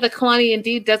find out that Kalani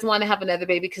indeed doesn't want to have another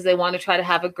baby because they want to try to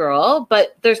have a girl,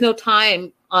 but there's no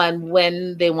time on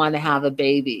when they want to have a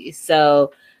baby.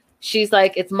 So she's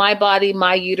like, it's my body,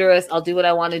 my uterus. I'll do what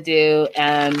I want to do,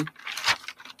 and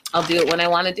I'll do it when I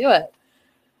want to do it.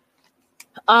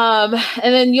 And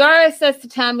then Yara says to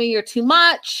Tammy, you're too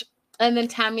much. And then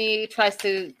Tammy tries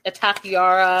to attack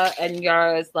Yara, and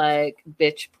Yara's like,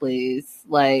 bitch, please.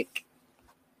 Like,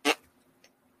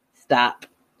 stop.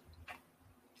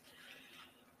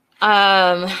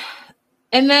 And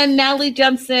then Natalie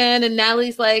jumps in, and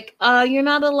Natalie's like, you're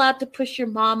not allowed to push your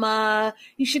mama.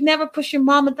 You should never push your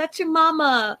mama. That's your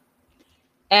mama.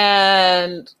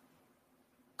 And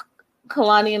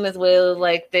Kalani and Azuela,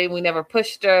 like, we never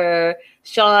pushed her.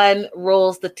 Sean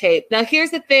rolls the tape. Now,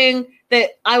 here's the thing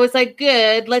that I was like,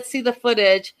 good, let's see the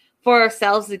footage for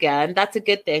ourselves again. That's a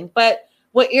good thing. But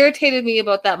what irritated me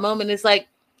about that moment is, like,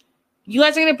 you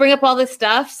guys are going to bring up all this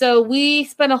stuff. So we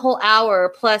spent a whole hour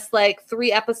plus like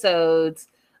 3 episodes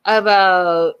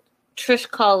about Trish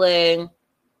calling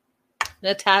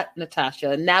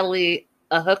Natalie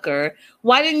a hooker.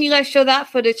 Why didn't you guys show that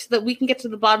footage so that we can get to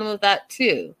the bottom of that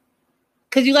too?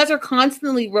 Because you guys are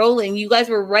constantly rolling. You guys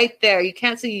were right there. You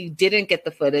can't say you didn't get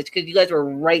the footage because you guys were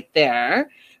right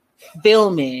there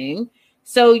filming.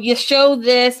 So you show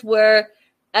this where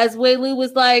Azuela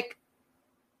was like,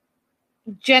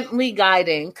 gently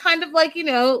guiding, kind of like, you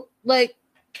know, like,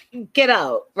 get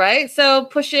out, right? So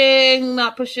pushing,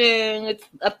 not pushing, it's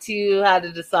up to you how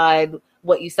to decide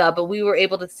what you saw, but we were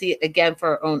able to see it again for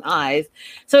our own eyes.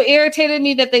 So it irritated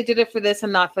me that they did it for this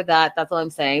and not for that. That's all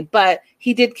I'm saying. But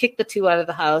he did kick the 2 out of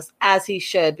the house, as he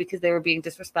should, because they were being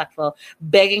disrespectful,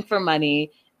 begging for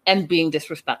money, and being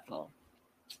disrespectful.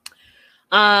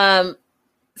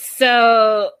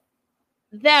 So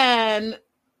then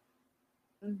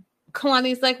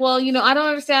Kalani's like, well, you know, I don't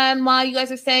understand why you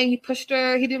guys are saying he pushed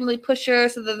her. He didn't really push her.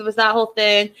 So there was that whole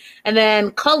thing. And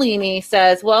then Kalini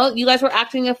says, well, you guys were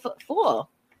acting a fool.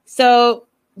 So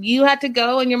you had to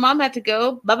go and your mom had to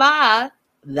go. Bye-bye.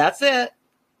 That's it.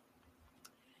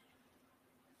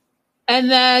 And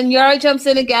then Yara jumps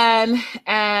in again,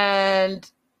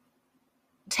 and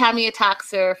Tammy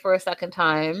attacks her for a second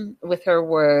time with her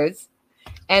words.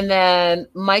 And then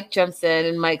Mike jumps in,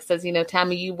 and Mike says, you know,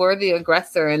 Tammy, you were the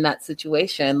aggressor in that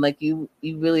situation. Like, you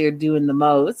really are doing the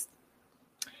most.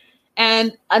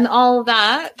 And all of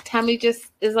that, Tammy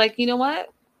just is like, you know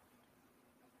what?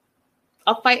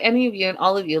 I'll fight any of you and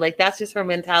all of you. Like, that's just her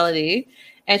mentality.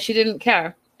 And she didn't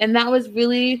care. And that was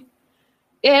really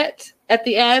it. At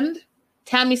the end,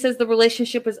 Tammy says the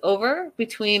relationship is over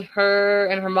between her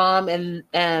and her mom and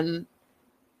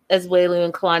Azuela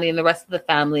and Kalani and the rest of the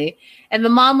family. And the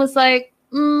mom was like,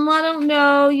 I don't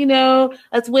know, you know,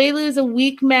 Azuela is a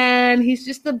weak man. He's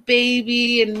just a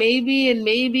baby, and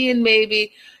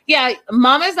maybe. Yeah,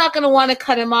 Mama's not going to want to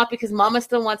cut him off because Mama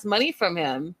still wants money from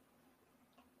him.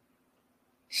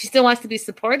 She still wants to be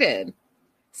supported.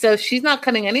 So she's not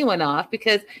cutting anyone off,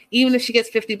 because even if she gets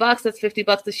 $50, that's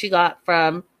 $50 that she got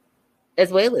from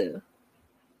Azuela.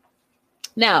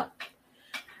 Now,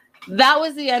 that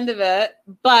was the end of it,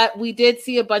 but we did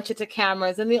see a bunch of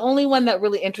cameras, and the only one that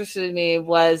really interested me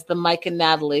was the Mike and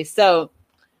Natalie. So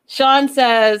Sean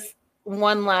says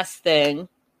one last thing.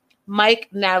 Mike,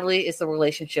 Natalie, is the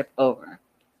relationship over?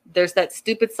 There's that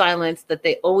stupid silence that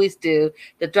they always do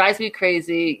that drives me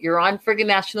crazy. You're on friggin'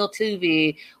 national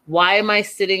TV. Why am I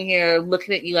sitting here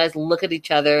looking at you guys look at each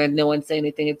other and no one say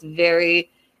anything?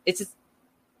 It's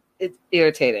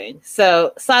irritating.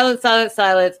 So silence.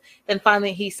 Then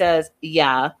finally he says,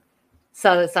 yeah.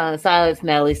 Silence.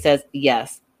 Natalie says,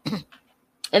 yes.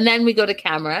 And then we go to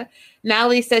camera.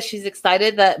 Natalie says she's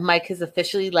excited that Mike has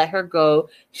officially let her go.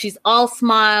 She's all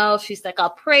smiles. She's like, I'll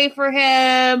pray for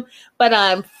him, but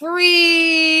I'm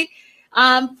free.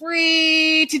 I'm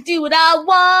free to do what I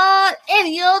want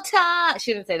any old time.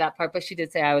 She didn't say that part, but she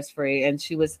did say I was free. And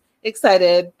she was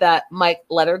excited that Mike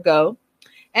let her go.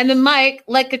 And then Mike,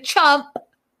 like a chump,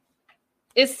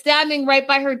 is standing right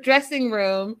by her dressing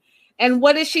room. And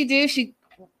what does she do? She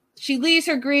leaves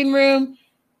her green room,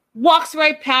 walks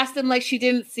right past him like she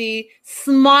didn't see,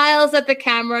 smiles at the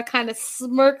camera, kind of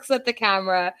smirks at the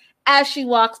camera as she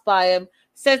walks by him,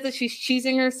 says that she's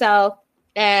cheesing herself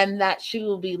and that she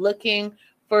will be looking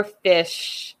for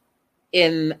fish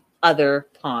in other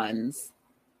ponds.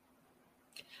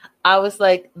 I was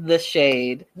like, the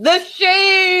shade.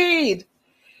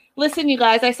 Listen, you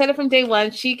guys, I said it from day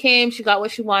one. She came, she got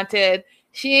what she wanted.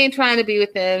 She ain't trying to be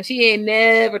with him. She ain't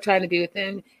never trying to be with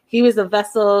him. He was a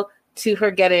vessel to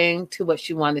her getting to what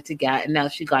she wanted to get, and now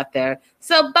she got there.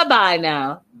 So bye-bye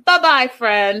now. Bye-bye,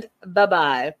 friend.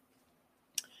 Bye-bye.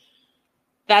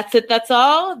 That's it. That's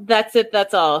all. That's it.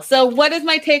 That's all. So what is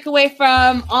my takeaway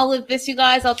from all of this, you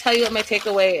guys? I'll tell you what my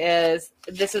takeaway is.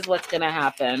 This is what's going to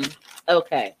happen.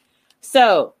 Okay.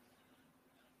 So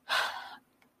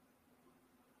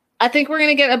I think we're going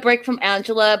to get a break from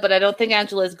Angela, but I don't think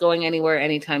Angela is going anywhere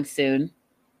anytime soon.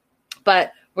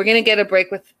 But we're going to get a break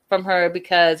from her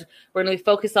because we're going to be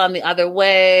focused on The Other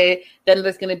Way. Then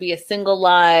there's going to be A Single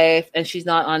Life, and she's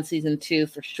not on season 2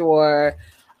 for sure.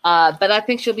 But I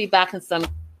think she'll be back in some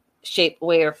shape,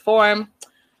 way, or form.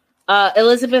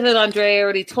 Elizabeth and Andre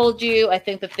already told you. I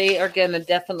think that they are going to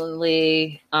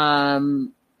definitely they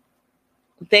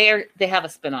have a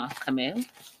spinoff coming.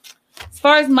 As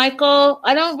far as Michael,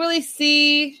 I don't really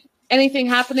see anything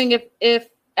happening. If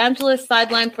Angela is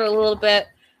sidelined for a little bit,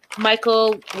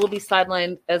 Michael will be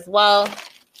sidelined as well.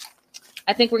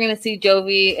 I think we're going to see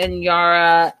Jovi and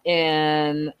Yara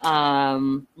in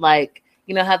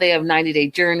you know how they have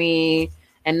 90-Day Journey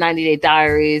and 90-Day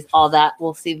Diaries, all that.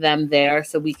 We'll see them there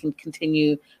so we can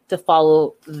continue to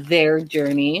follow their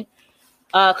journey.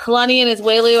 Kalani and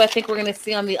Iswelu, I think we're going to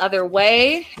see on The Other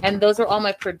Way. And those are all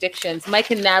my predictions.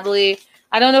 Mike and Natalie,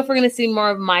 I don't know if we're going to see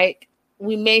more of Mike.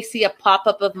 We may see a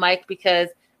pop-up of Mike because,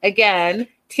 again,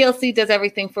 TLC does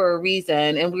everything for a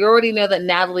reason. And we already know that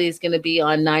Natalie is going to be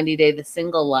on 90 Day The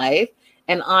Single Life.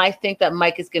 And I think that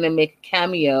Mike is going to make a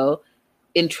cameo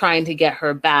in trying to get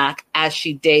her back as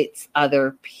she dates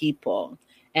other people.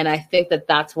 And I think that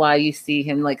that's why you see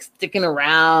him like sticking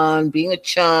around, being a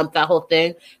chump, that whole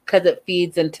thing, because it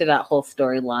feeds into that whole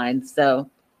storyline. So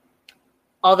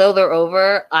although they're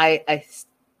over, I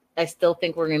still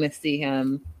think we're going to see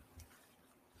him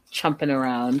chumping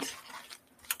around.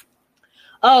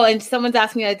 Oh, and someone's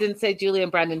asking me, I didn't say Julie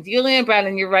and Brandon. Julie and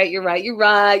Brandon, you're right. We are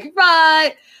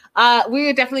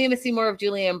definitely going to see more of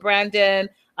Julie and Brandon.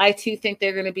 I too think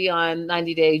they're going to be on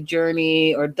 90-Day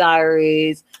Journey or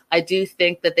Diaries. I do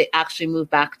think that they actually move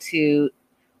back to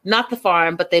not the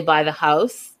farm, but they buy the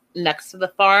house next to the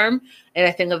farm. And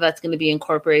I think that that's going to be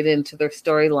incorporated into their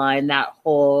storyline, that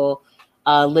whole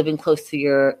living close to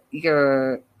your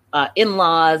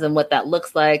in-laws and what that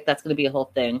looks like. That's going to be a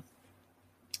whole thing.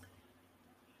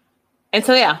 And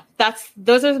so, yeah,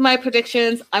 those are my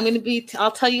predictions.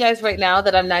 I'll tell you guys right now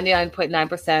that I'm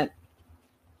 99.9%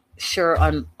 sure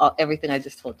on everything I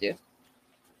just told you.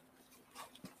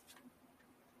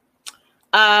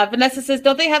 Vanessa says,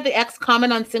 don't they have the X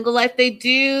comment on Single Life? They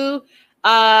do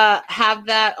have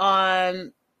that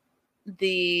on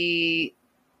the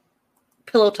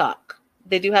Pillow Talk.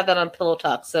 They do have that on Pillow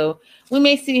Talk. So we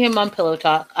may see him on Pillow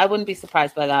Talk. I wouldn't be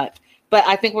surprised by that. But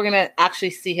I think we're going to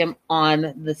actually see him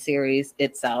on the series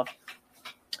itself.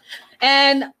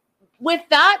 And with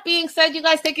that being said, you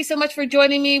guys, thank you so much for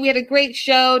joining me. We had a great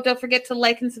show. Don't forget to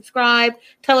like and subscribe.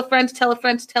 Tell a friend, tell a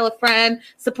friend, tell a friend.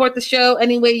 Support the show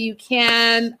any way you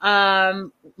can.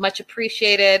 Much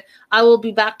appreciated. I will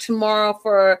be back tomorrow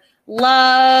for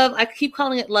Love. I keep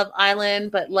calling it Love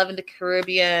Island, but Love in the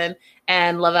Caribbean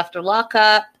and Love After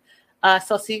Lockup. So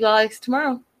I'll see you guys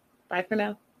tomorrow. Bye for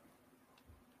now.